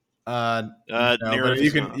 No, Near but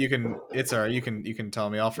is not. you can. It's alright. You can tell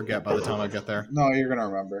me. I'll forget by the time I get there. No, you're gonna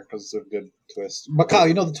remember because it's a good twist. But Kyle,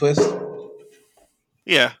 you know the twist?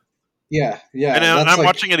 Yeah, Yeah. and That's I'm like,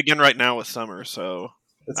 watching it again right now with Summer, so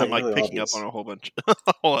it's I'm like really picking obvious. up on a whole bunch, a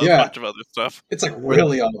whole Yeah. bunch of other stuff. It's like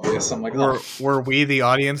really obvious. I'm like, oh, Were we the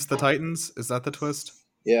audience the Titans? Is that the twist?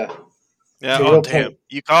 yeah. Yeah. To Oh your damn, point.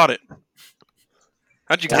 you caught it.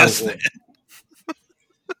 How'd you That guess was that?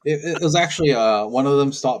 it was actually one of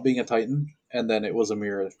them stopped being a Titan, and then it was a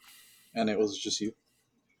mirror, and it was just you.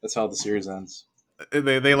 That's how the series ends.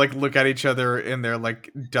 They like look at each other in their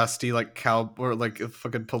like dusty like cow or like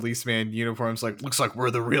fucking policeman uniforms. Like looks like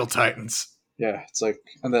we're the real Titans. Yeah, it's like,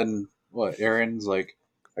 and then what? Aaron's like,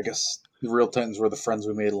 I guess the real Titans were the friends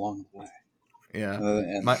we made along the way. Yeah. And then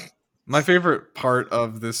it ends. My favorite part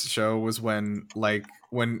of this show was when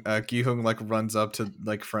Gi-hung like runs up to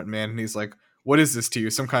like Frontman and he's like, "What is this to you?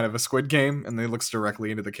 Some kind of a Squid Game?" And then he looks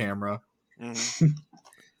directly into the camera. Mhm.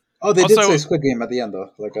 Oh, they did Also- say Squid Game at the end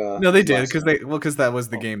though. Like, No, they did last because time. that was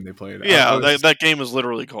the game they played. Yeah, I was just- that game is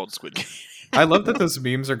literally called Squid Game. I love that those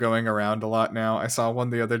memes are going around a lot now. I saw one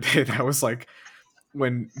the other day that was like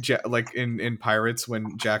when like in Pirates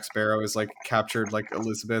when Jack Sparrow is like captured like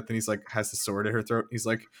Elizabeth and he's like has the sword at her throat. He's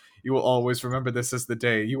like, "You will always remember this as the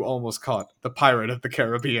day you almost caught the pirate of the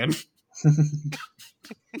Caribbean."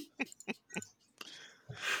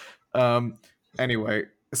 Anyway,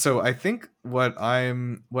 so I think what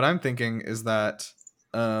I'm thinking is that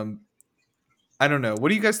I don't know. What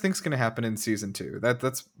do you guys think is going to happen in season 2?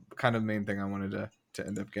 That's kind of the main thing I wanted to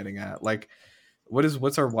end up getting at. Like,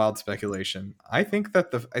 what's our wild speculation? I think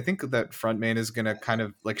that Frontman is going to kind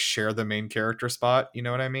of like share the main character spot. You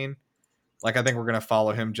know what I mean? Like, I think we're going to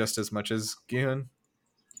follow him just as much as Gi-hun.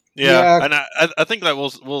 Yeah, Yeah. and I think that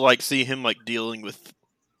we'll like see him like dealing with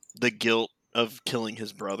the guilt of killing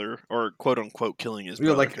his brother or quote unquote killing his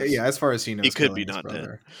brother. Like, 'cause yeah, as far as he knows, he could killing be his not dead.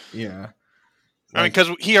 brother. Yeah. I mean, because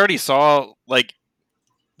he already saw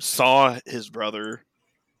his brother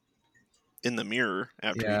in the mirror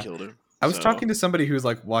after Yeah. he killed him. I was So- talking to somebody who's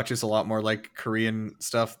like watches a lot more like Korean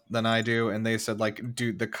stuff than I do, and they said like,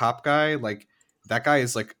 dude, the cop guy, like that guy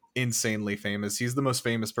is like insanely famous. He's the most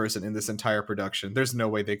famous person in this entire production. There's no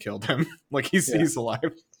way they killed him. Like he's alive.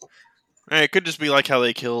 Hey, it could just be like how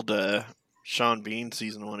they killed Sean Bean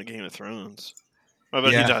season 1 of Game of Thrones.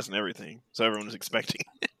 But Yeah. he dies in everything, so everyone was expecting.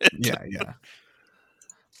 Yeah, yeah.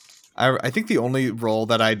 I think the only role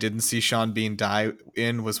that I didn't see Sean Bean die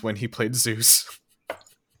in was when he played Zeus.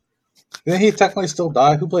 Didn't he technically still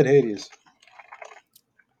die? Who played Hades?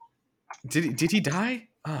 Did he die?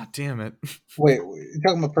 Oh, damn it. Wait, you're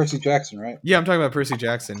talking about Percy Jackson, right? Yeah, I'm talking about Percy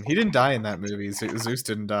Jackson. He didn't die in that movie. Zeus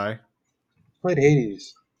didn't die. Played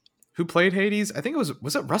Hades. Who played Hades? I think it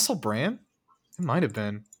was it Russell Brand? It might have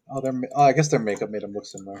been. Oh, I guess their makeup made him look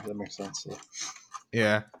similar. That makes sense. Yeah.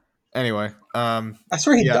 Yeah. Anyway, I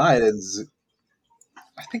swear he Yeah. died in.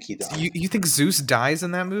 I think he died. you think Zeus dies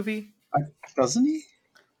in that movie? Doesn't he?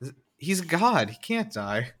 He's God. He can't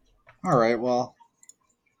die. All right. Well,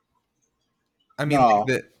 I mean, No.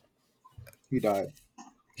 like, he died.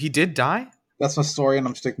 he did die? That's my story, and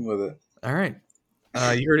I'm sticking with it. All right.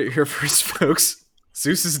 You heard it here first, folks.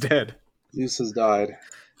 Zeus is dead. Zeus has died.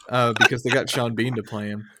 Because they got Sean Bean to play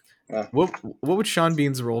him. Yeah. What would Sean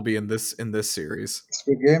Bean's role be in this series?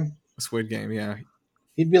 Squid Game. Squid Game, yeah.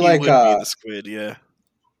 He'd be He like would be the squid, yeah.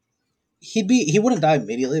 he wouldn't die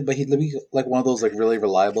immediately, but he'd be like one of those like really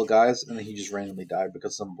reliable guys, and then he just randomly died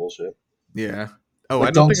because of some bullshit. Yeah. Oh, Like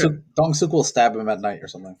I don't think Dong Suk will stab him at night or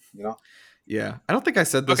something. You know. yeah. I don't think I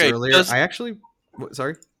said this Okay, earlier. I actually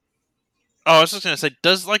sorry. Oh, I was just gonna say,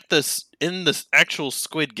 does like this in this actual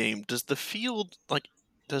Squid Game? Does the field like?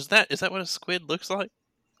 Is that what a squid looks like?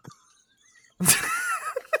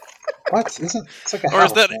 What? Isn't it's like a Or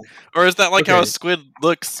is house, that- man. Or is that like how Okay. a squid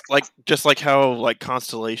looks like? Just like how like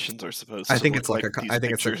constellations are supposed to. I think look it's like a these I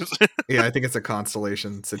think it's a pictures. yeah, I think it's a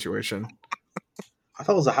constellation situation. I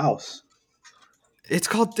thought it was a house.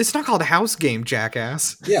 It's not called a house game,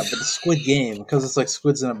 jackass. Yeah, but the Squid Game because it's like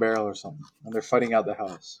squids in a barrel or something, and they're fighting out the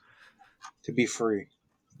house to be free.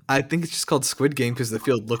 I think it's just called Squid Game because the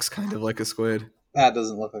field looks kind of like a squid. That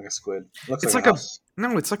doesn't look like a squid. It looks It's like like a house.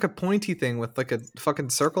 No, it's like a pointy thing with like a fucking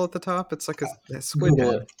circle at the top. It's like a squid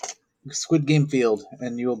Google head. it. Squid Game Field,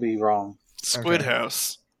 and you will be wrong. Squid Okay.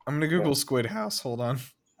 House. I'm gonna Google Squid House. Hold on.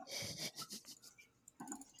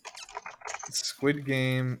 Squid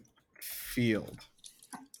Game Field.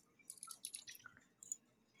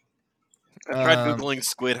 I tried Um, googling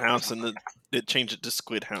Squid House and it changed it to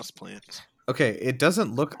Squid House Plans. Okay, it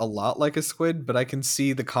doesn't look a lot like a squid, but I can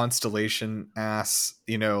see the constellation ass,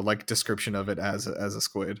 like description of it as a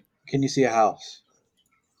squid. Can you see a house?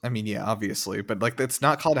 I mean, yeah, obviously, but like it's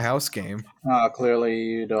not called a house game. Clearly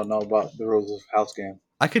you don't know about the rules of house game.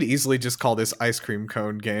 I could easily just call this ice cream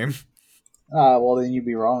cone game. Well then you'd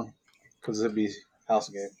be wrong, because it'd be house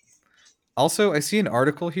game. Also, I see an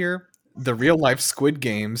article here, The Real Life Squid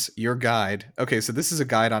Games, Your Guide. Okay, so this is a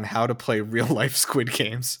guide on how to play real life squid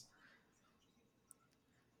games.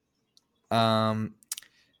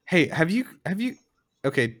 Hey, have you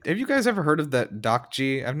guys ever heard of that Doc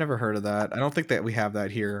G? I've never heard of that. I don't think that we have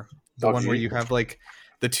that here. The Doc one where G? you have like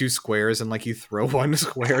the two squares and like you throw one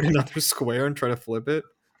square at another square and try to flip it.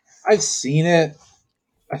 I've seen it,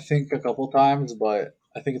 I think, a couple times, but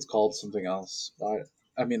I think it's called something else.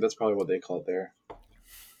 I mean, that's probably what they call it there.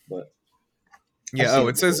 But Yeah. seen Oh,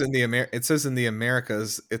 it it says before. it says in the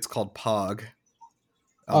Americas it's called Pog.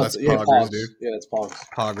 Oh, that's yeah, Poggers, Pogs. dude. Yeah, it's Pogs.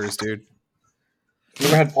 Poggers, dude. You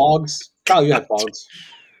ever had Pogs? Kyle, you had Pogs.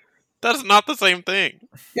 That's not the same thing.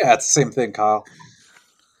 Yeah, it's the same thing, Kyle.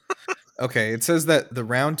 Okay, it says that the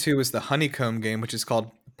round 2 is the honeycomb game, which is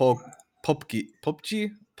called PUBG.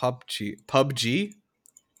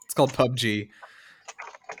 It's called PUBG,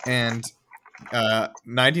 and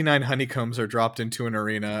 99 honeycombs are dropped into an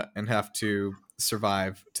arena and have to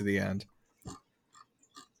survive to the end.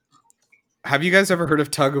 Have you guys ever heard of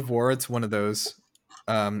Tug of War? It's one of those.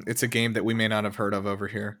 It's a game that we may not have heard of over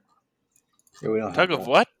here. Yeah, we don't Tug have of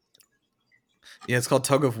that. what? Yeah, it's called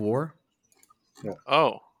Tug of War.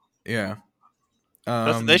 Oh. Yeah.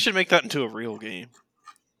 They should make that into a real game.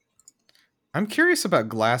 I'm curious about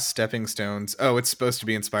Glass Stepping Stones. Oh, it's supposed to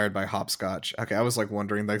be inspired by Hopscotch. Okay, I was like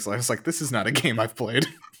wondering. I was like, this is not a game I've played.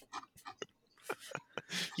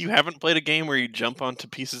 You haven't played a game where you jump onto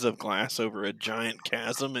pieces of glass over a giant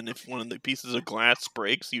chasm, and if one of the pieces of glass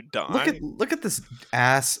breaks, you die? Look at this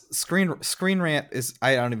ass Screen Rant is.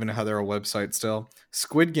 I don't even know how they're a website still.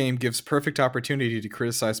 Squid Game gives perfect opportunity to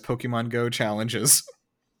criticize Pokemon Go challenges.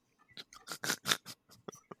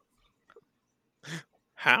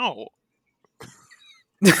 How?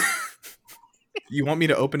 You want me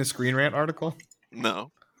to open a Screen Rant article?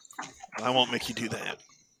 No. I won't make you do that.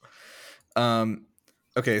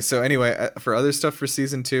 Okay, so anyway, for other stuff for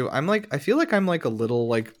season 2, I feel like I'm like a little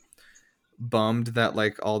like bummed that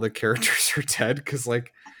like all the characters are dead, because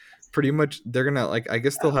like pretty much they're gonna like, I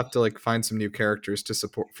guess they'll have to like find some new characters to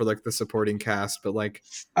support for like the supporting cast, but like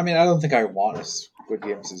I mean, I don't think I want a Squid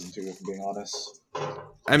Game season 2, if I'm being honest.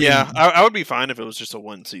 I mean, Yeah, I would be fine if it was just a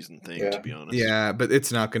one season thing, Yeah. to be honest. yeah, but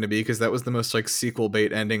it's not going to be, because that was the most like sequel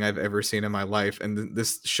bait ending I've ever seen in my life, and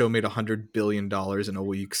this show made $100 billion in a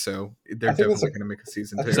week, so they're I think definitely it's going to make a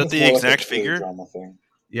season I 2. think that it's the more exact a figure? K-drama thing.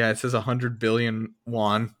 Yeah, it says 100 billion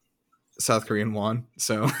won, South Korean won.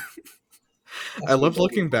 So I love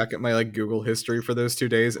looking back at my like Google history for those 2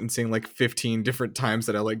 days and seeing like 15 different times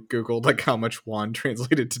that I like Googled like how much won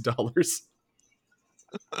translated to dollars.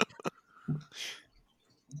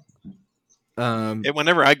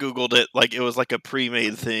 Whenever I googled it, like it was like a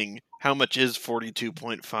pre-made thing. How much is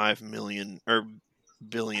 42.5 million or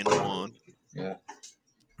billion won? Yeah.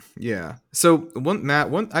 Yeah. So Matt,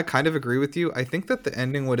 I kind of agree with you. I think that the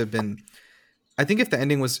ending would have been. I think if the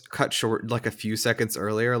ending was cut short like a few seconds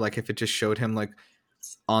earlier, like if it just showed him like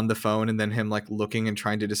on the phone and then him like looking and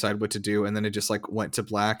trying to decide what to do, and then it just like went to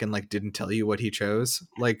black and like didn't tell you what he chose.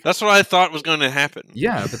 Like That's what I thought was going to happen.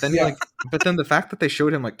 yeah, but then Yeah. but then the fact that they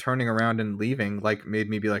showed him like turning around and leaving like made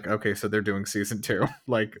me be like, okay, so they're doing season 2.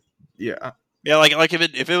 Like yeah. Yeah, like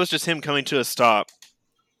if it was just him coming to a stop,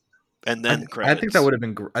 and then credits. I think that would have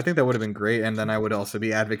been. I think that would have been great, and then I would also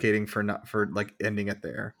be advocating for like ending it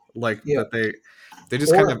there, like Yeah. that they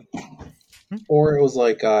just Or- kind of. Or it was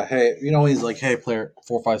like, hey, he's like, hey, player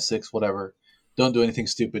 456, whatever. Don't do anything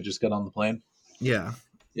stupid. Just get on the plane. Yeah,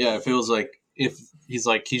 Yeah, if it was like, if he's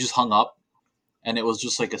like, he just hung up, and it was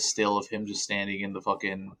just like a still of him just standing in the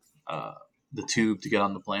fucking the tube to get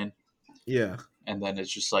on the plane, yeah, and then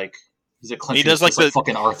it's just like he's like clenching He does his like fist like the-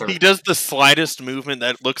 fucking Arthur. He does the slightest movement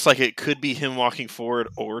that looks like it could be him walking forward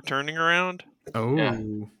or turning around. Oh, Yeah.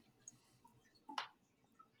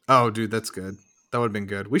 Oh, dude, that's good. That would have been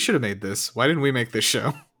good. We should have made this. Why didn't we make this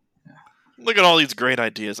show? Look at all these great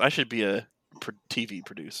ideas. I should be a TV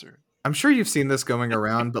producer. I'm sure you've seen this going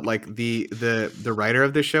around, but like the writer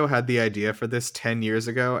of the show had the idea for this 10 years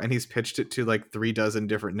ago, and he's pitched it to like 36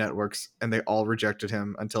 different networks, and they all rejected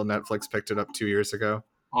him until Netflix picked it up 2 years ago.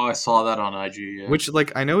 Oh, I saw that on IG. Yeah. Which,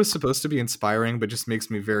 like, I know is supposed to be inspiring, but just makes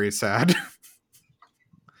me very sad.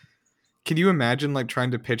 Can you imagine like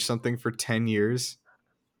trying to pitch something for 10 years?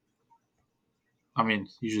 I mean,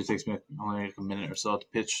 usually takes me only like a minute or so to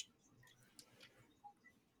pitch.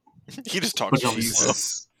 He just talks But really slow.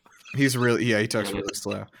 Jesus. He's really he talks really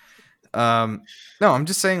slow. No, I'm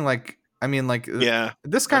just saying, like, I mean, like, Yeah.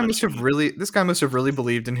 this guy I know must what have you really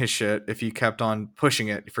believed in his shit if he kept on pushing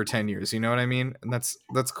it for 10 years. You know what I mean? And that's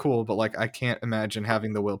cool, but like, I can't imagine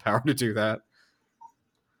having the willpower to do that.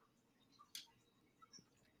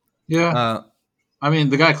 Yeah. I mean,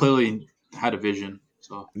 the guy clearly had a vision.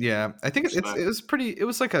 So Yeah, I think it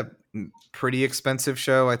was like a pretty expensive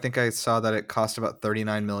show. I think I saw that it cost about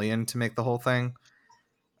 39 million to make the whole thing.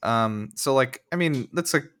 So like, I mean,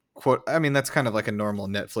 that's like that's kind of like a normal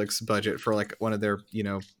Netflix budget for like one of their,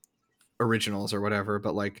 originals or whatever,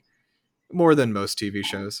 but like more than most TV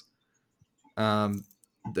shows.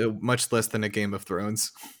 Much less than a Game of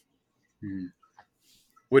Thrones.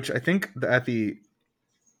 Which I think the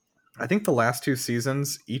last 2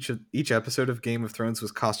 seasons, each episode of Game of Thrones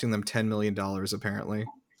was costing them $10 million apparently.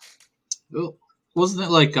 Wasn't it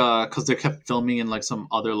like because they kept filming in like some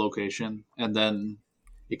other location, and then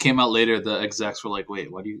it came out later the execs were like,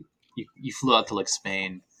 wait, why do you flew out to like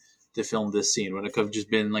Spain to film this scene when it could have just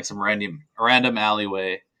been like some random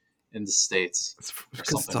alleyway in the States?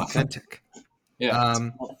 Because it's authentic. Yeah,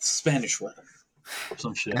 it's Spanish weather.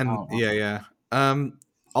 Some shit. And yeah.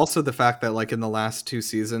 Also the fact that like in the last 2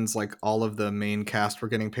 seasons, like all of the main cast were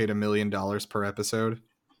getting paid $1 million per episode.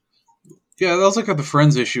 Yeah, that was like the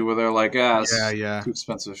Friends issue where they're like, yeah, too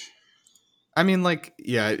expensive. I mean, like,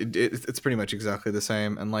 yeah, it's pretty much exactly the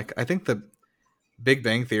same. And like, I think the Big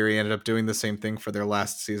Bang Theory ended up doing the same thing for their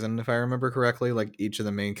last season, if I remember correctly. Like each of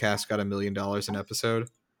the main cast got $1 million an episode,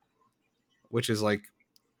 which is like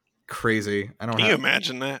crazy. Can you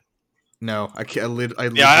imagine that? No, I can't. I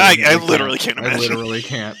literally can't imagine. I literally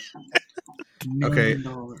can't. Okay,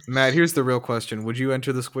 Matt, here's the real question: would you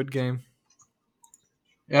enter the Squid Game?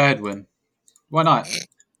 Yeah, I'd win. Why not?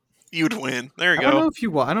 You'd win. There you I go. don't know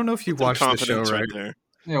if you watched the show right. there.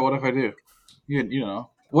 Yeah, what if I do? You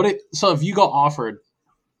know so if you got offered,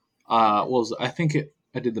 I think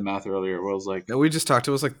I did the math earlier. It was like No, we just talked.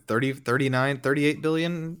 It was like 38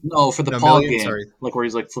 billion. No, for the No, Paul million, game, sorry. like where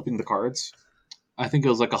he's like flipping the cards. I think it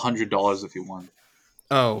was like $100 if you won.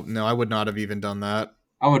 Oh no, I would not have even done that.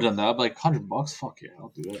 I would have done that. I'd be like $100. Fuck yeah,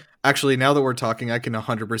 I'll do it. Actually, now that we're talking, I can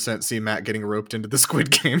 100% see Matt getting roped into the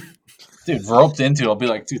Squid Game. Dude, roped into it. I'll be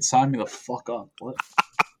like, dude, sign me the fuck up. What?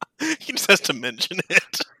 He just has to mention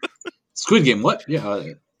it. Squid Game? What? Yeah.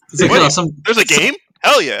 It's Wait, like there's a game?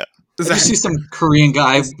 Hell yeah. I just see some Korean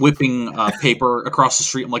guy whipping paper across the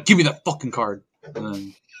street. I'm like, give me that fucking card. And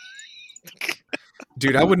then...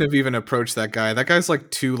 Dude, I wouldn't have even approached that guy. That guy's like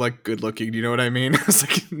too like good looking. Do you know what I mean? It's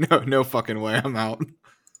like no fucking way. I'm out.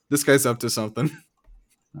 This guy's up to something.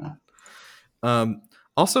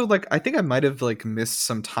 Also, like, I think I might have like missed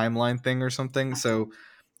some timeline thing or something. So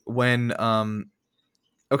when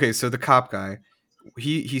okay, so the cop guy,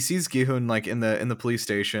 he sees Gi-hun like in the police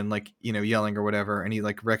station, like, yelling or whatever, and he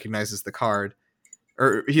like recognizes the card,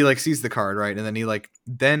 or he like sees the card, right? And then he like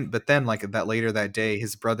then like that later that day,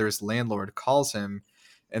 his brother's landlord calls him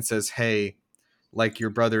and says, "Hey, like your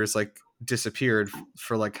brother's like disappeared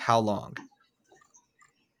for like how long?"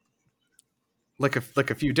 Like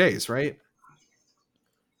a few days, right?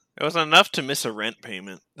 It was enough to miss a rent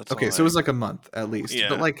payment. That's okay, so it was like a month at least. Yeah.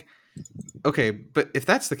 But like, okay, but if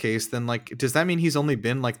that's the case, then like, does that mean he's only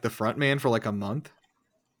been like the front man for like a month?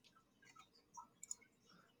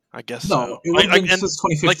 I guess so. No, it wasn't since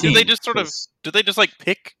 2015. Like, did they just like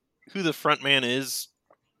pick who the front man is?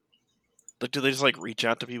 Like, do they just like reach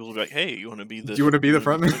out to people and be like, "Hey, you want to be the? Do you want to be the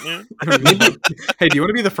front man? Hey, do you want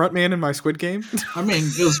to be the front man in my Squid Game? I mean,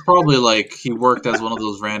 it was probably like he worked as one of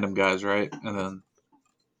those random guys, right? And then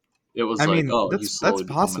it was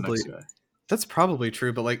that's probably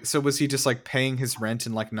true. But like, so was he just like paying his rent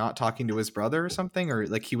and like not talking to his brother or something, or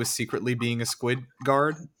like he was secretly being a squid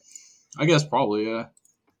guard? I guess probably, yeah,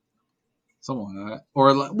 something like that.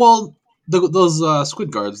 Or like, well, those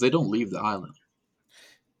squid guards, they don't leave the island.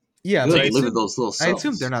 Yeah, they live in those little cells. I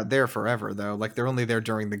assume they're not there forever though. Like they're only there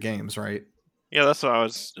during the games, right? Yeah, that's what I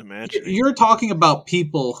was imagining. You're talking about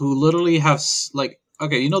people who literally have like,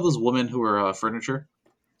 okay, you know those women who are furniture.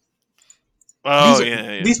 Oh,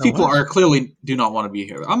 These people are clearly do not want to be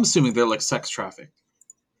here. I'm assuming they're like sex trafficked.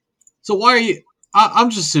 So why are you? I'm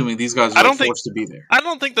just assuming these guys I are don't like, think- forced to be there. I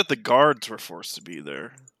don't think that the guards were forced to be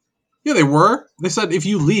there. Yeah, they were. They said if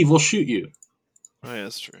you leave, we'll shoot you. Oh, yeah,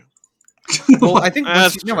 that's true. Well, I think once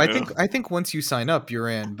That's you, no, true. I think once you sign up, you're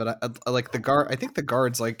in. But I like the guard. I think the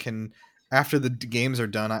guards like can after the games are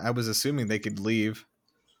done. I was assuming they could leave.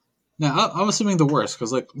 Now, I'm assuming the worst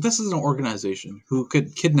because like this is an organization who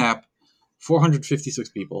could kidnap 456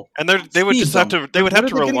 people. And they would Speed just have them. to. They would What have are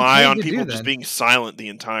to they getting rely paid on to do people just then? being silent the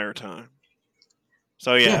entire time.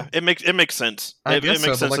 So yeah, it makes sense. I It guess makes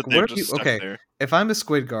so, sense but, that like, they're what if just you- stuck okay. there. If I'm a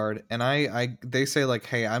squid guard and they say like,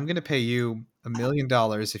 hey, I'm gonna pay you $1 million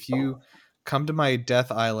if you come to my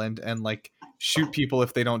death island and like shoot people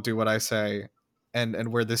if they don't do what I say,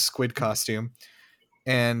 and wear this squid costume,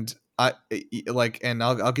 and I'll give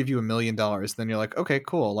you $1 million. Then you're like, okay,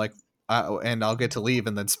 cool, like, and I'll get to leave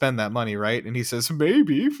and then spend that money, right? And he says,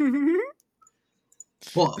 maybe.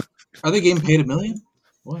 Well, are they getting paid $1 million?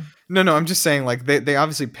 What? No, I'm just saying like they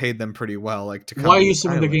obviously paid them pretty well, like to come. Why are to you this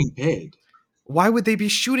assuming they're island. getting paid? Why would they be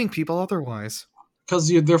shooting people otherwise? Because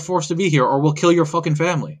they're forced to be here, or we'll kill your fucking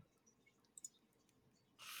family.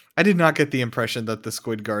 I did not get the impression that the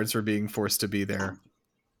squid guards were being forced to be there.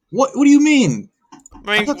 What do you mean?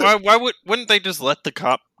 I mean, thought that- why wouldn't they just let the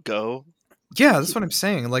cop go? Yeah, that's what I'm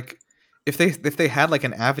saying. Like, if they had like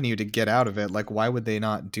an avenue to get out of it, like, why would they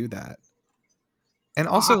not do that? And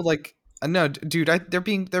also, like, no, dude, they're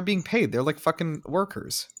being paid. They're like fucking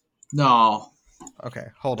workers. No. Okay,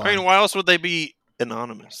 hold on. I mean, why else would they be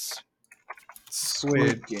anonymous?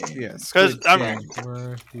 Squid Game. Yeah, 'Cause, Squid I Game. mean,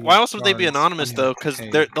 Were the Why else would they be guards anonymous being though? Because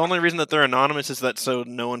paid? the only reason that they're anonymous is that so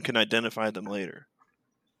no one can identify them later.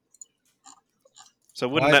 So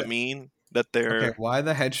wouldn't Why that mean that they're Okay, why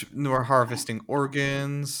the hedge were harvesting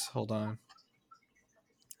organs? Hold on.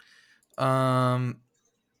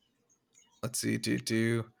 Let's see. It's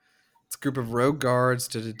a group of rogue guards.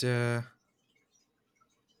 I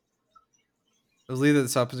believe that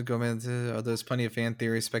this opposite go. There's plenty of fan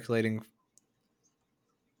theories speculating.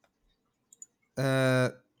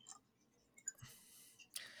 The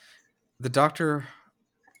doctor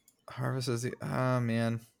harvests the. Ah,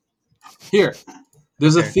 man. Here,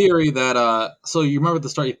 there's a Okay. theory that so you remember at the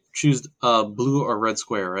start you choose blue or red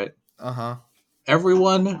square, right? Uh huh.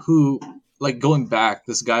 Everyone who like going back,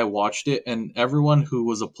 this guy watched it, and everyone who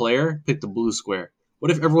was a player picked the blue square. What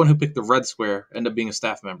if everyone who picked the red square ended up being a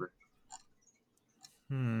staff member?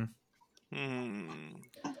 Hmm.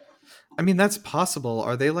 I mean, that's possible.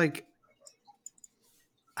 Are they like?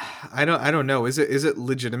 I don't know. Is it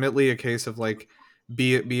legitimately a case of like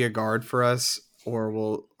be a guard for us, or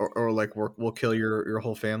we'll kill your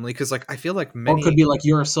whole family? Because like I feel like Or many. it could be like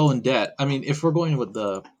you're so in debt. I mean, if we're going with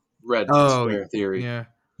the red square theory, Yeah.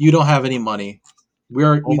 you don't have any money.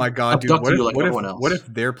 Oh my god, dude! abducted you like everyone else. What if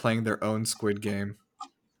they're playing their own Squid Game?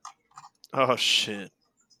 Oh shit!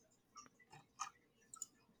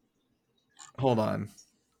 Hold on.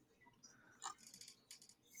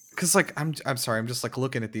 Because like I'm sorry, I'm just like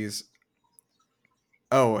looking at these.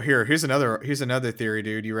 Oh, here's another theory,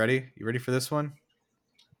 dude. You ready? You ready for this one?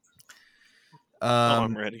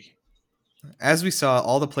 I'm ready. As we saw,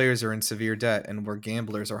 all the players are in severe debt and were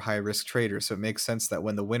gamblers or high-risk traders, so it makes sense that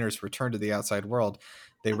when the winners return to the outside world,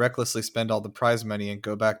 they recklessly spend all the prize money and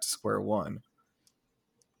go back to square one.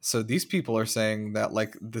 So these people are saying that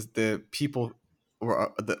like the people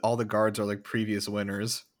or all the guards are like previous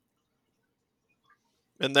winners.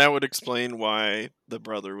 And that would explain why the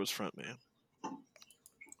brother was frontman.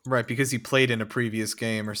 Right, because he played in a previous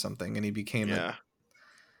game or something and he became Yeah.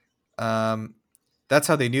 That's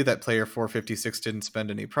how they knew that player 456 didn't spend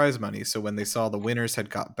any prize money. So when they saw the winners had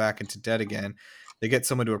got back into debt again, they get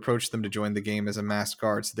someone to approach them to join the game as a masked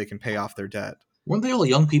guard so they can pay off their debt. Weren't they all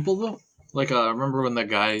young people though? Like, remember when that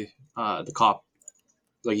guy, the cop,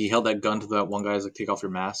 like he held that gun to that one guy's like, take off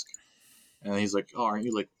your mask, and he's like, oh, aren't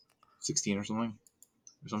you like 16 or something,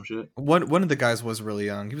 or some shit? One of the guys was really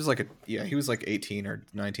young. He was like he was like 18 or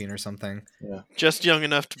 19 or something. Yeah, Just young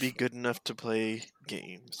enough to be good enough to play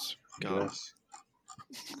games. I God. guess.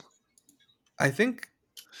 I think.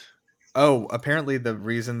 Oh, apparently the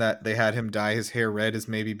reason that they had him dye his hair red is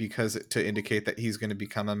maybe because to indicate that he's going to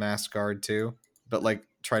become a masked guard too, but like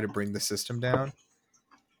try to bring the system down.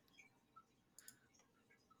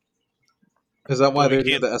 Is that why We they did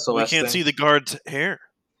can't- the SOS We can't thing? see the guard's hair.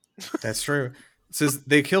 That's true. It says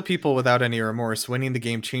they kill people without any remorse. Winning the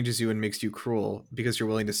game changes you and makes you cruel because you're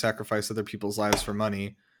willing to sacrifice other people's lives for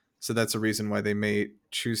money. So that's a reason why they may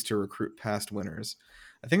choose to recruit past winners.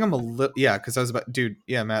 I think I'm a little, because I was about, dude,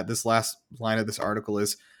 yeah, Matt, this last line of this article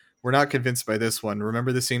is, we're not convinced by this one.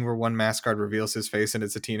 Remember the scene where one mask guard reveals his face and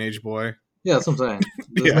it's a teenage boy? Yeah, that's what I'm saying.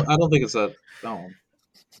 Yeah. I don't think it's that one.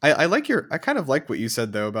 I like your. I kind of like what you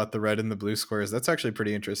said though about the red and the blue squares. That's actually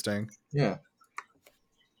pretty interesting. Yeah.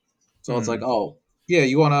 So it's like, oh, yeah,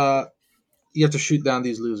 you have to shoot down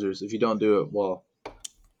these losers. If you don't do it, well,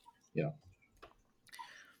 yeah,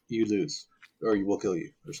 you lose, or you will kill you,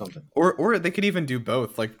 or something. Or they could even do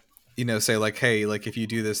both. Like, say like, hey, like if you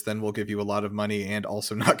do this, then we'll give you a lot of money and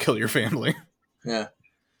also not kill your family. Yeah.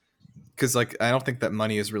 Because like I don't think that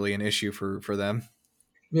money is really an issue for them.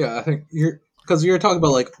 Yeah, I think because you're talking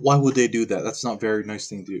about like, why would they do that? That's not a very nice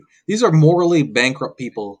thing to do. These are morally bankrupt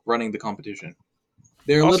people running the competition.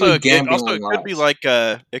 They're literally gambling it could be like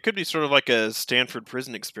it could be sort of like a Stanford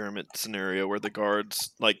prison experiment scenario where the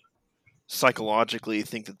guards like psychologically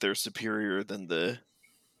think that they're superior than the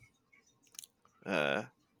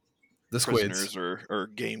squids prisoners or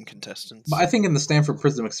game contestants. But I think in the Stanford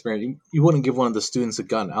prison experiment, you wouldn't give one of the students a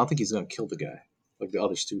gun. I don't think he's going to kill the guy like the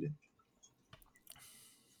other student.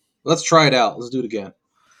 Let's try it out. Let's do it again.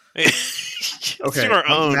 Okay, do our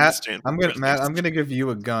own Matt. I'm gonna give you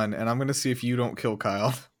a gun, and I'm gonna see if you don't kill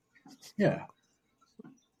Kyle. Yeah.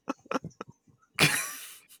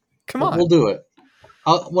 Come on, we'll do it.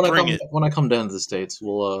 Bring it. When I come down to the States,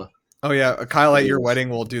 we'll. Oh yeah, Kyle, at your wedding,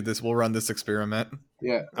 we'll do this. We'll run this experiment.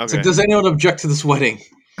 Yeah. Okay. So does anyone object to this wedding?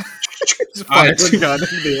 Just fire a gun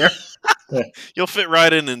in the air. You'll fit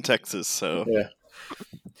right in Texas, so Yeah.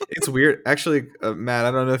 It's weird, actually, Matt.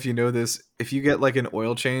 I don't know if you know this. If you get like an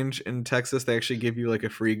oil change in Texas, they actually give you like a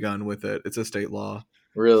free gun with it. It's a state law.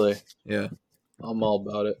 Really? Yeah, I'm all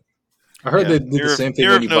about it. I heard Yeah. they did the same thing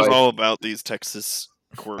Europe when you knows buy. all about these Texas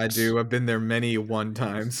quirks. I do. I've been there many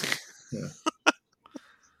times.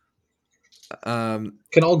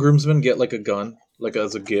 Can all groomsmen get like a gun, like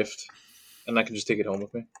as a gift, and I can just take it home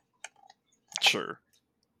with me? Sure.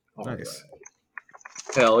 All Nice. right.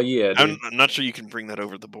 Hell yeah, dude. I'm not sure you can bring that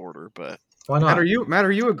over the border, but Why not? Matt,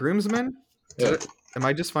 are you a groomsman? Yeah. Am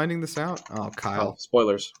I just finding this out? Oh, Kyle. Oh,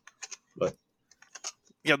 spoilers.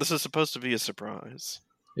 yeah, this is supposed to be a surprise.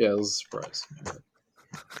 Yeah, it was a surprise.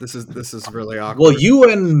 This is really awkward. Well,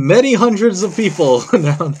 you and many hundreds of people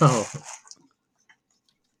now know.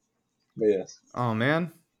 But yes. Oh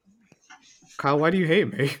man, Kyle, why do you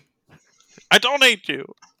hate me? I don't hate you.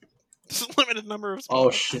 This is a limited number of spots.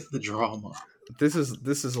 Oh shit, the drama. This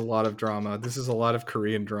is a lot of drama. This is a lot of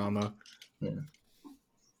Korean drama.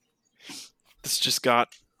 This just got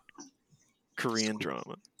Korean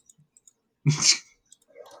drama.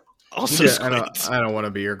 Also, Yeah, squids. I don't want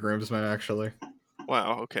to be your groomsman, actually.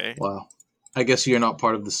 Wow. Okay. Wow. I guess you're not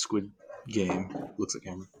part of the Squid Game. Looks at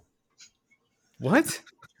camera. What?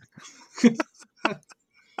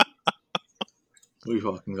 We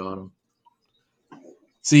fucking got him.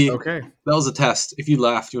 See, Okay, that was a test. If you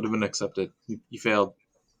laughed, you would have been accepted. You failed.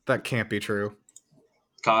 that can't be true.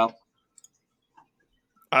 Kyle?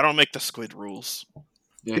 I don't make the squid rules.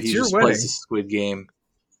 Yeah, It's he your just wedding. plays the Squid Game.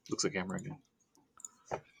 Looks at camera again.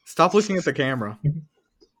 Stop looking at the camera.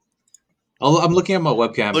 I'm looking at my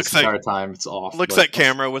webcam Looks this entire time. It's off. Looks but- at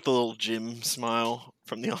camera with a little Jim smile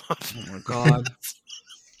from the off. Oh my god.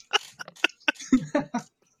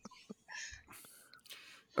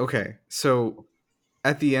 Okay, so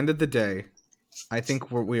at the end of the day, I think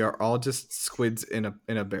we are all just squids in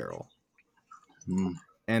a barrel. Mm.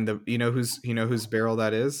 And you know whose barrel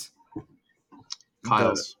that is?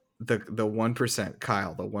 Kyle's. The 1%,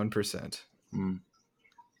 Kyle, the 1%. Mm.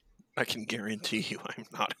 I can guarantee you, I'm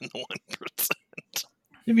not in the 1%.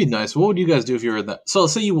 It'd be nice. What would you guys do if you were in that? So,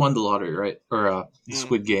 say you won the lottery, right? Or the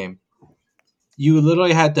Squid Game. You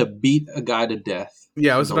literally had to beat a guy to death.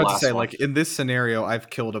 Yeah, I was The about to last say, one. like, in this scenario, I've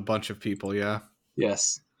killed a bunch of people, yeah.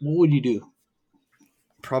 Yes. What would you do?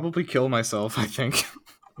 Probably kill myself, I think.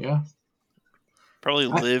 Yeah. Probably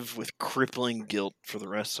live with crippling guilt for the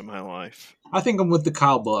rest of my life. I think I'm with the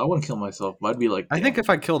Kyle boat. I wouldn't kill myself, but I'd be like, I damn. think if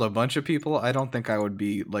I killed a bunch of people, I don't think I would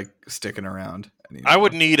be, like, sticking around anymore. I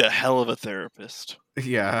would need a hell of a therapist.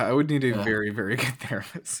 Yeah, I would need a Yeah. very, very good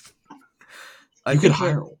therapist. I you could think that-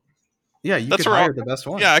 hire one. Yeah, you That's could where hire the best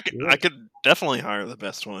one. Yeah, You're I right. could definitely hire the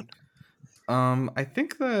best one. I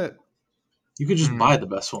think that You could just Hmm. buy the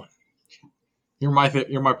best one. You're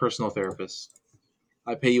my personal therapist.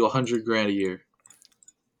 I pay you $100,000 a year,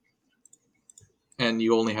 and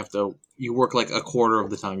you only have to work like a quarter of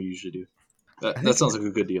the time you usually do. I That think- sounds like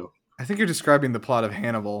a good deal. I think you're describing the plot of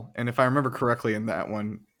Hannibal, and if I remember correctly in that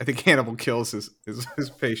one, I think Hannibal kills his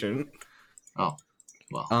patient. Oh,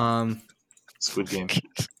 well, Squid Game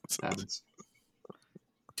happens.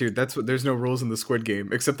 Dude, that's what. There's no rules in the Squid Game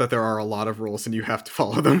except that there are a lot of rules, and you have to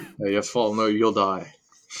follow them. Yeah, you have to follow. No, you'll die.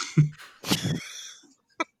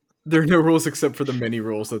 There are no rules except for the many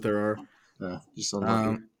rules that there are. Just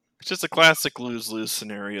unlucky. It's just a classic lose-lose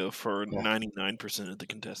scenario for Yeah. 99% of the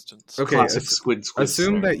contestants. Okay, Classic squid.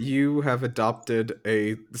 assume scenario. that you have adopted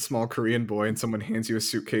a small Korean boy and someone hands you a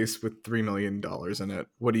suitcase with $3 million in it.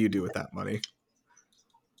 What do you do with that money?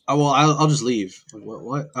 Oh, well, I'll just leave. Like,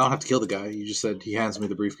 what? I don't have to kill the guy. You just said he hands me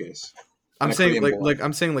the briefcase. I'm And a saying Korean boy.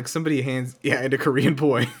 I'm saying somebody hands and a Korean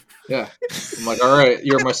boy. Yeah. I'm like, all right,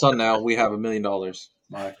 you're my son now. We have $1 million.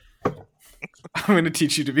 Bye. I'm going to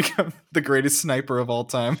teach you to become the greatest sniper of all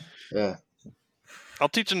time. Yeah. I'll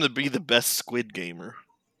teach him to be the best squid gamer.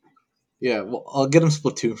 Yeah. Well, I'll get him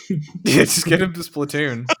Splatoon. Yeah, just get him to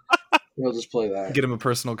Splatoon. We'll just play that. Get him a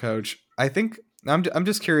personal coach. I think I'm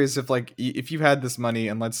just curious if you had this money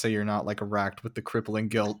and let's say you're not like racked with the crippling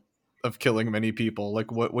guilt of killing many people,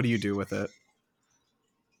 like what do you do with it?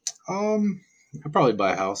 I'd probably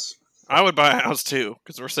buy a house. I would buy a house too,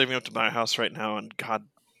 because we're saving up to buy a house right now, and god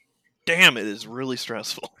damn, it is really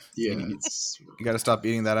stressful. Yeah. You got to stop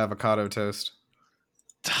eating that avocado toast.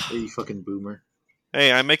 Hey, you fucking boomer.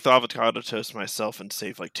 Hey, I make the avocado toast myself and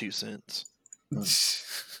save like 2 cents.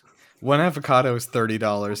 One avocado is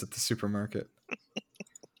 $30 at the supermarket.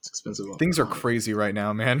 It's expensive. Things are crazy right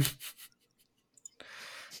now, man.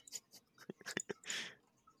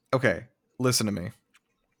 Okay, listen to me.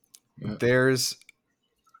 Yeah.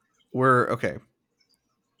 Okay.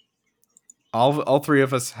 All three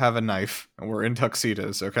of us have a knife, and we're in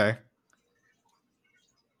tuxedos. Okay.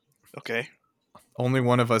 Okay. Only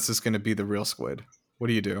one of us is going to be the real squid. What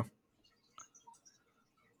do you do?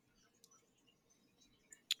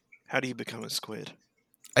 How do you become a squid?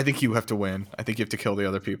 I think you have to win. I think you have to kill the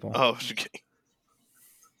other people. Oh, okay.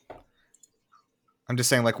 I'm just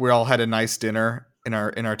saying, like, we all had a nice dinner in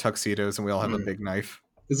our tuxedos, and we all have a big knife.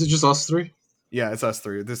 Is it just us three? Yeah, it's us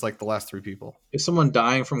three. This is like the last three people. Is someone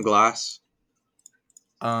dying from glass?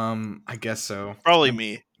 I guess so. Probably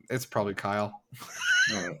me. It's probably Kyle.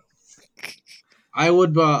 Alright. I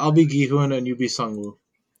would. I'll be Gi-hun and you be Sungwoo.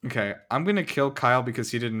 Okay, I'm gonna kill Kyle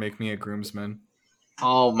because he didn't make me a groomsman.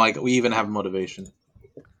 Oh my god, we even have motivation.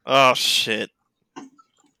 Oh shit.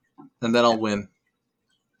 And then I'll win.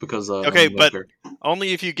 Because Okay, I'm but liquor.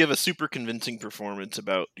 only if you give a super convincing performance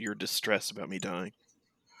about your distress about me dying.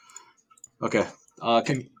 Okay.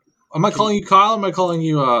 Am I calling you Kyle or am I calling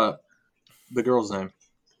you the girl's name?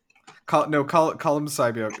 Call him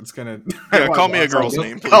Cybiok. It's gonna. Yeah, call me a girl's Cybiok.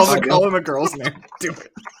 name, please. Call him a girl's name. Do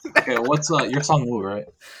it. Okay, what's you're Sungwoo, right?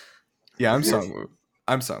 Yeah, I'm Sungwoo.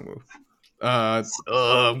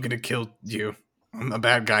 I'm gonna kill you. I'm a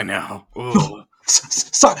bad guy now. Ooh.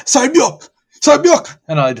 Cybiok! Cybiok!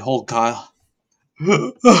 And I'd hold Kyle.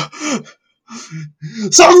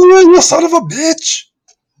 Sungwoo, you son of a bitch!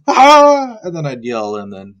 Ah! And then I'd yell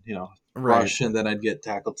and then, Right. rush and then I'd get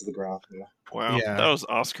tackled to the ground. Yeah. Wow, Yeah. that was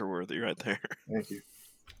Oscar worthy right there. Thank you.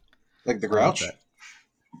 Like the I love Grouch? that.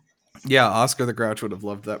 Yeah, Oscar the Grouch would have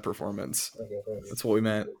loved that performance. That's what we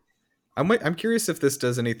meant. I'm curious if this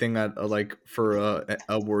does anything for a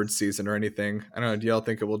award season or anything. I don't know. Do y'all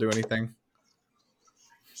think it will do anything?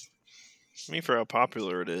 I mean, for how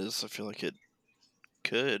popular it is, I feel like it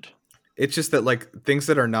could. It's just that like things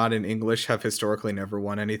that are not in English have historically never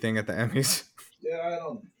won anything at the Emmys. Yeah, I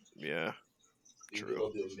don't Yeah. think True.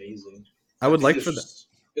 it'll do amazing. I would like It's for them. just-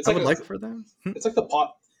 It's I like would a- like for them. It's like the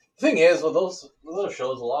pop. The thing is, with those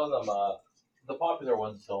shows, a lot of them, the popular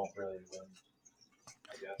ones don't really win.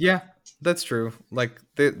 I guess. Yeah, that's true. Like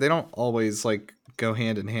they don't always like go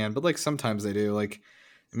hand in hand, but like sometimes they do. Like,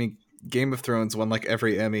 I mean, Game of Thrones won like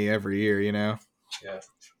every Emmy every year, you know.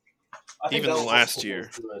 I think Even that the was last also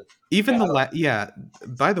year. good. Even Yeah. yeah.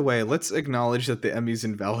 By the way, let's acknowledge that the Emmys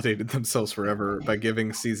invalidated themselves forever by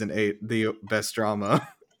giving season 8 the best drama.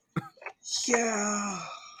 Yeah.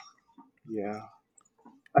 Yeah.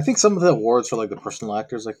 I think some of the awards for like the personal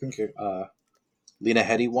actors, I think Lena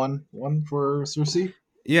Headey won one for Cersei.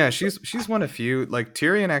 Yeah, she's won a few. Like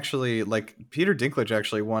Tyrion actually, like Peter Dinklage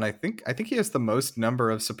actually won. I think he has the most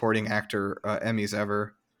number of supporting actor Emmys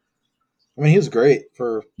ever. I mean, he was great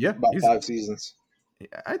for Yeah, about he's- 5 seasons.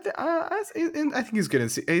 I think he's good.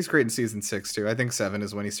 He's great in season 6 too. I think 7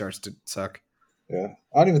 is when he starts to suck. Yeah.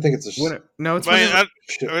 I don't even think it's a No, it's But I, when I,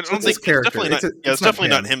 shit. I don't it's think his character. It's definitely not. It's Yeah, it's not definitely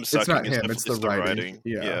not him. him It's sucking. not him, it's the writing. writing.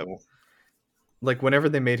 Yeah. Like whenever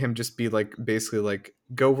they made him just be like basically like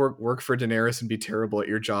go work for Daenerys and be terrible at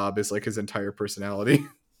your job is like his entire personality.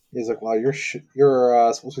 He's like, wow, you're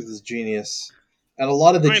supposed to be this genius. And a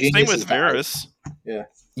lot of the I mean, same geniuses with Varys.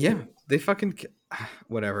 Yeah, they fucking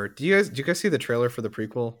whatever. Did you guys see the trailer for the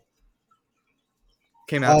prequel?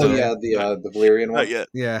 Came out. Oh today. yeah, the Valyrian one. Not yet.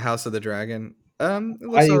 Yeah, House of the Dragon. It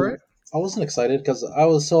looks alright. I wasn't excited because I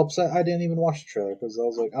was so upset I didn't even watch the trailer because I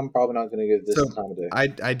was like, I'm probably not going to get this So, time of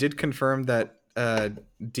day. I did confirm that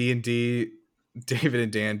D&D, David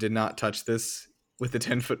and Dan did not touch this with the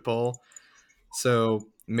 10-foot pole. So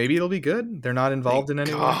maybe it'll be good. They're not involved in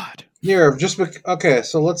any way. God. Here, okay.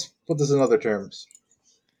 So let's put this in other terms.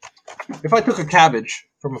 If I took a cabbage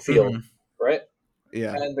from a field, right,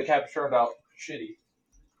 Yeah. and the cabbage turned out shitty,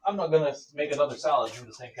 I'm not gonna make another salad from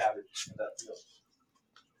the same cabbage in that field.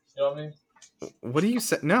 You know what I mean? What do you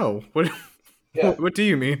say? No. What? Yeah. What do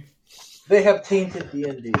you mean? They have tainted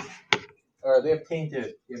D&D, or they have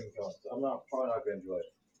tainted Game of Thrones. I'm probably not gonna enjoy it.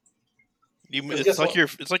 Guess It's like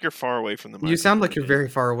what? you're far away from the mic. You sound like you're very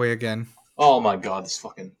far away again. Oh my god, this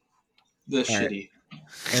All right. shitty.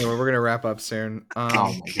 Anyway, we're gonna wrap up soon.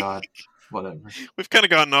 Oh my god, whatever. We've kind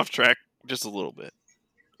of gotten off track just a little bit.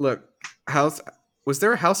 Look, was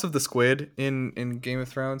there a House of the Squid in Game of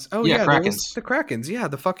Thrones? Oh Yeah, there Krakens. was the Krakens. Yeah,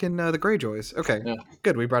 the fucking the Greyjoys. Okay, Yeah.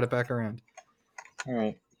 good. We brought it back around. All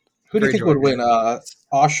right, who do you think Greyjoy. would win,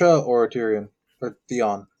 Asha or Tyrion or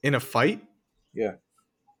Theon? In a fight Yeah.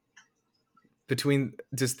 between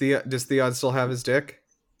does Theon still have his dick?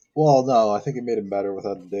 Well, no, I think it made him better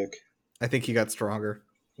without the dick. I think he got stronger.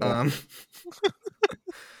 Yeah.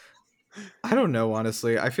 I don't know,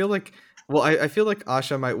 honestly. I feel like I feel like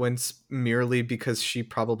Asha might win merely because she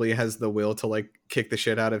probably has the will to like kick the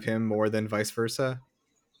shit out of him more than vice versa.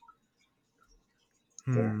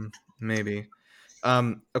 Maybe.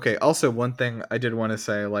 Okay, also one thing I did want to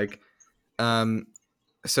say, like,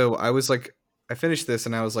 so I finished this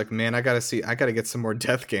and I was like, man, I gotta get some more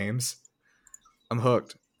death games. I'm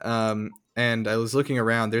hooked. And I was looking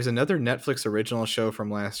around. There's another Netflix original show from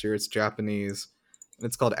last year. It's Japanese, and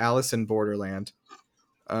it's called Alice in Borderland.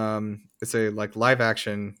 It's a like live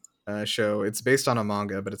action show. It's based on a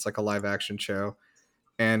manga, but it's like a live action show,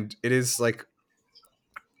 and it is like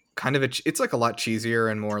kind of it's like a lot cheesier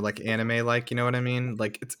and more like anime like, you know what I mean?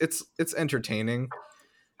 Like it's entertaining,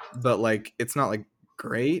 but like it's not like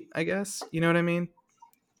great, I guess, you know what I mean?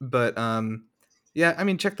 But yeah, I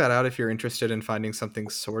mean, check that out if you're interested in finding something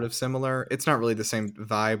sort of similar. It's not really the same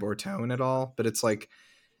vibe or tone at all, but it's like,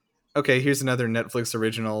 okay, here's another Netflix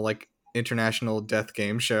original like international death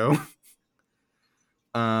game show.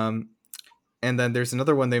 And then there's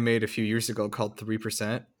another one they made a few years ago called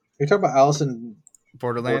 3%. You're talking about Alice in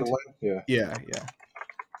Borderland? Yeah. Yeah.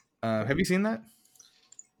 Have you seen that?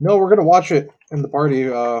 No, we're gonna watch it in the party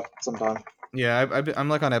sometime. Yeah, I'm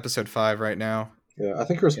like on episode 5 right now. Yeah, I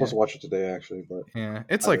think we were supposed to watch it today, actually, but Yeah,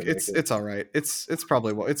 it's I like didn't make it. it's all right. It's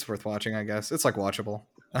probably it's worth watching, I guess. It's like watchable.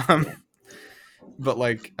 But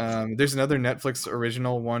like there's another Netflix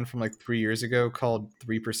original one from like 3 years ago called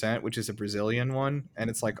 3%, which is a Brazilian one, and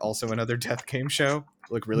it's like also another death game show,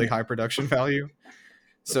 like really high production value.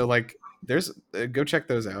 So like there's go check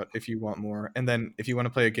those out if you want more. And then if you want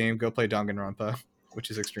to play a game, go play Danganronpa,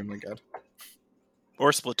 which is extremely good.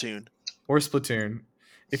 Or Splatoon. Or Splatoon.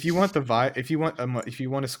 If you want the vibe, if you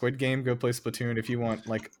want a Squid Game, go play Splatoon. If you want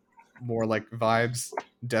like more like vibes,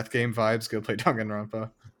 death game vibes, go play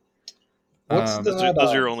Danganronpa. What's Those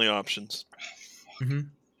are your only options. Mm-hmm.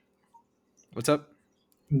 What's up?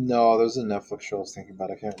 No, there's a Netflix show I was thinking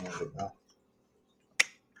about. I can't remember it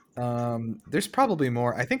now. There's probably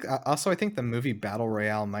more. I think the movie Battle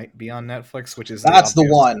Royale might be on Netflix, which is That's the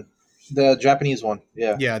obvious- one, the Japanese one.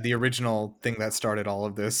 Yeah. Yeah, the original thing that started all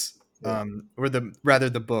of this. Yeah. Or the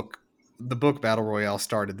book Battle Royale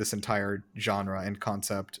started this entire genre and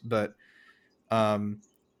concept. But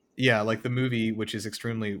yeah, like the movie, which is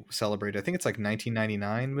extremely celebrated. I think it's like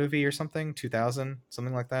 1999 movie or something, 2000,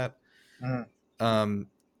 something like that.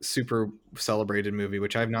 Super celebrated movie,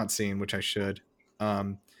 which I've not seen, which I should.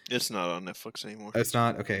 It's not on Netflix anymore. It's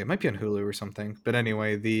not okay. It might be on Hulu or something. But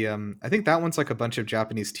anyway, the I think that one's like a bunch of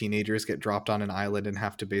Japanese teenagers get dropped on an island and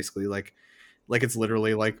have to basically like it's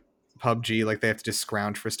literally like PUBG. Like they have to just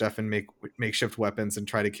scrounge for stuff and make makeshift weapons and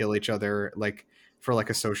try to kill each other, like for like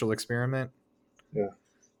a social experiment. Yeah.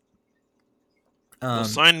 Well,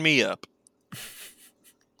 sign me up.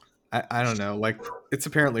 I don't know. Like it's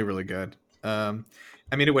apparently really good. I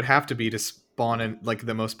mean, it would have to be to spawn in like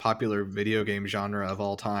the most popular video game genre of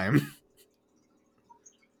all time.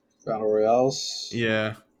 Battle Royales.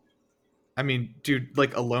 Yeah. I mean, dude,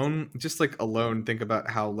 like alone, think about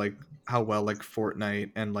how well like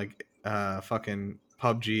Fortnite and like fucking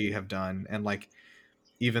PUBG have done, and like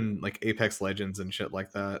even like Apex Legends and shit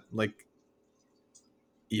like that. Like,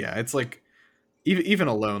 yeah, it's like even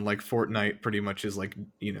alone, like Fortnite pretty much is like,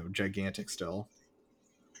 you know, gigantic still.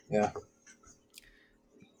 Yeah.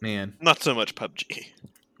 Man. Not so much PUBG.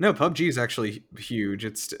 No, PUBG is actually huge.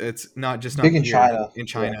 It's not just Big in here, China. In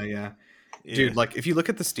China, yeah. Yeah. Dude, like if you look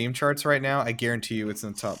at the Steam charts right now, I guarantee you it's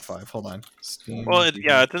in the top 5. Hold on. Steam. Well, it's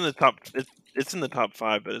in the top. it's in the top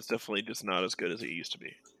 5, but it's definitely just not as good as it used to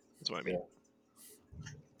be. That's what I mean.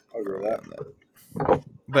 I agree with that.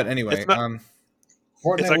 But anyway, It's not-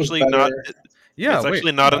 Fortnite It's was actually better. not. yeah, it's wait,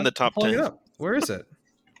 actually not hold in the on. top I'm pulling 10. it up. Where is it?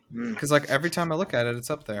 Mm. Because like every time I look at it, it's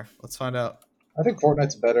up there. Let's find out. I think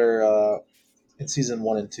Fortnite's better in season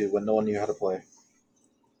 1 and 2 when no one knew how to play.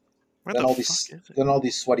 Where Then the all fuck these is it? then all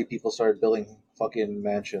these sweaty people started building fucking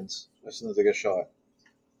mansions as soon as they get shot.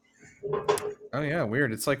 Oh yeah,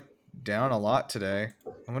 weird. It's like down a lot today.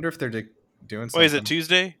 I wonder if they're doing something. Wait, is it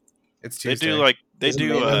Tuesday? It's They Tuesday. do Is it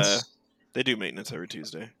maintenance? they do maintenance every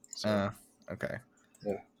Tuesday. So Okay.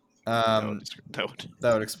 Yeah. that would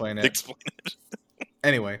That would explain it. explain it.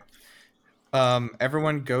 Anyway,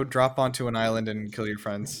 everyone go drop onto an island and kill your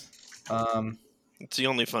friends. It's the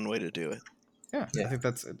only fun way to do it. Yeah, Yeah. I think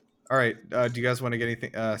that's it. All right. Do you guys want to get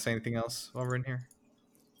anything? Say anything else while we're in here?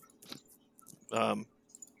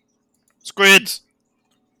 Squids.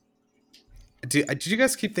 Did you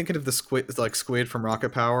guys keep thinking of the squid, like Squid from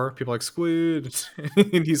Rocket Power? People are like Squid,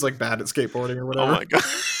 and he's like bad at skateboarding or whatever. Oh my god.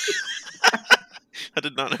 I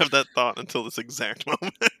did not have that thought until this exact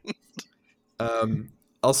moment.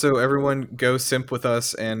 Also, everyone go simp with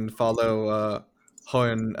us and follow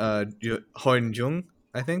Hoen Jung,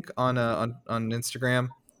 I think, on Instagram.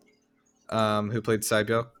 Who played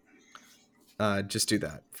Saibyo. Just do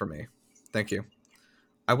that for me. Thank you.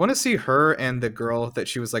 I want to see her and the girl that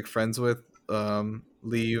she was like friends with,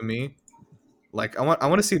 Lee Yumi. Like I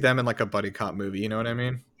want to see them in like a buddy cop movie. You know what I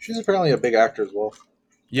mean? She's apparently a big actor as well.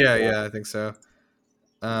 Yeah, I think so.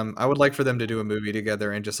 I would like for them to do a movie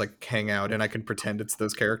together and just like hang out, and I can pretend it's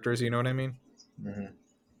those characters. You know what I mean? Mm-hmm.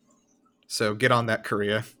 So get on that,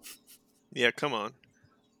 Korea. Yeah, come on.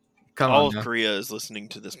 Come All on, of now. Korea is listening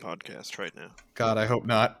to this podcast right now. God, I hope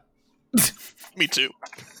not. Me too.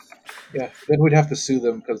 Yeah, then we'd have to sue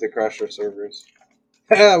them because they crashed our servers.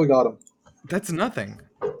 Yeah, we got them. That's nothing.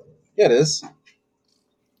 Yeah, it is.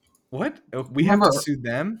 What? We have to Remember- sue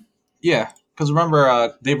them? Yeah, because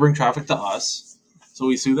remember, they bring traffic to us, so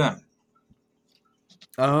we sue them.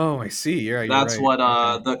 Oh, I see. You're That's right. what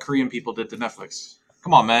Okay. the Korean people did to Netflix.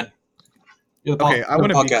 Come on, man. You're the Okay, I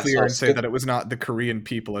want to be podcast clear and host. say that it was not the Korean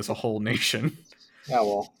people as a whole nation. Yeah,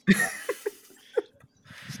 well. Yeah.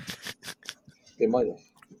 They might have.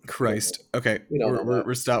 Christ. Okay, We don't know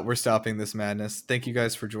that. we're stopping this madness. Thank you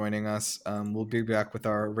guys for joining us. We'll be back with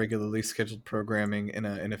our regularly scheduled programming in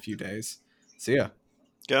a few days. See ya.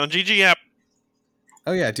 Go on GG app.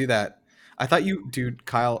 Oh yeah, do that. I thought you, dude,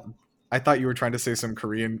 Kyle. I thought you were trying to say some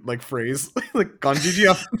Korean like phrase, like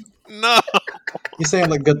 "Ganjiji." No. He's saying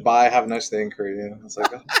like goodbye, have a nice day in Korean. It's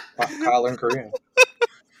like, Kyle in Korean.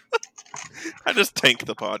 I just tanked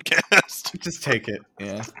the podcast. Just take it.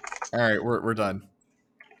 Yeah. All right, we're done.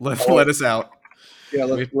 Let Oh. let us out. Yeah,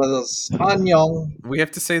 let us. Annyeong. We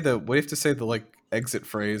have to say the like exit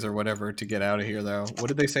phrase or whatever to get out of here though. What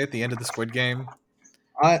did they say at the end of the Squid Game?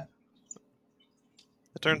 It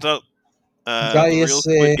turns out the real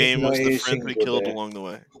Squid Game was the friend we killed along the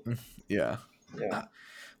way. Yeah. Yeah.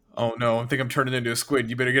 Oh no, I think I'm turning into a squid.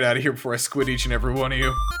 You better get out of here before I squid each and every one of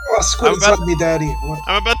you. Oh, squid I'm about- inside me, daddy. What?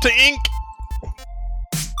 I'm about to ink.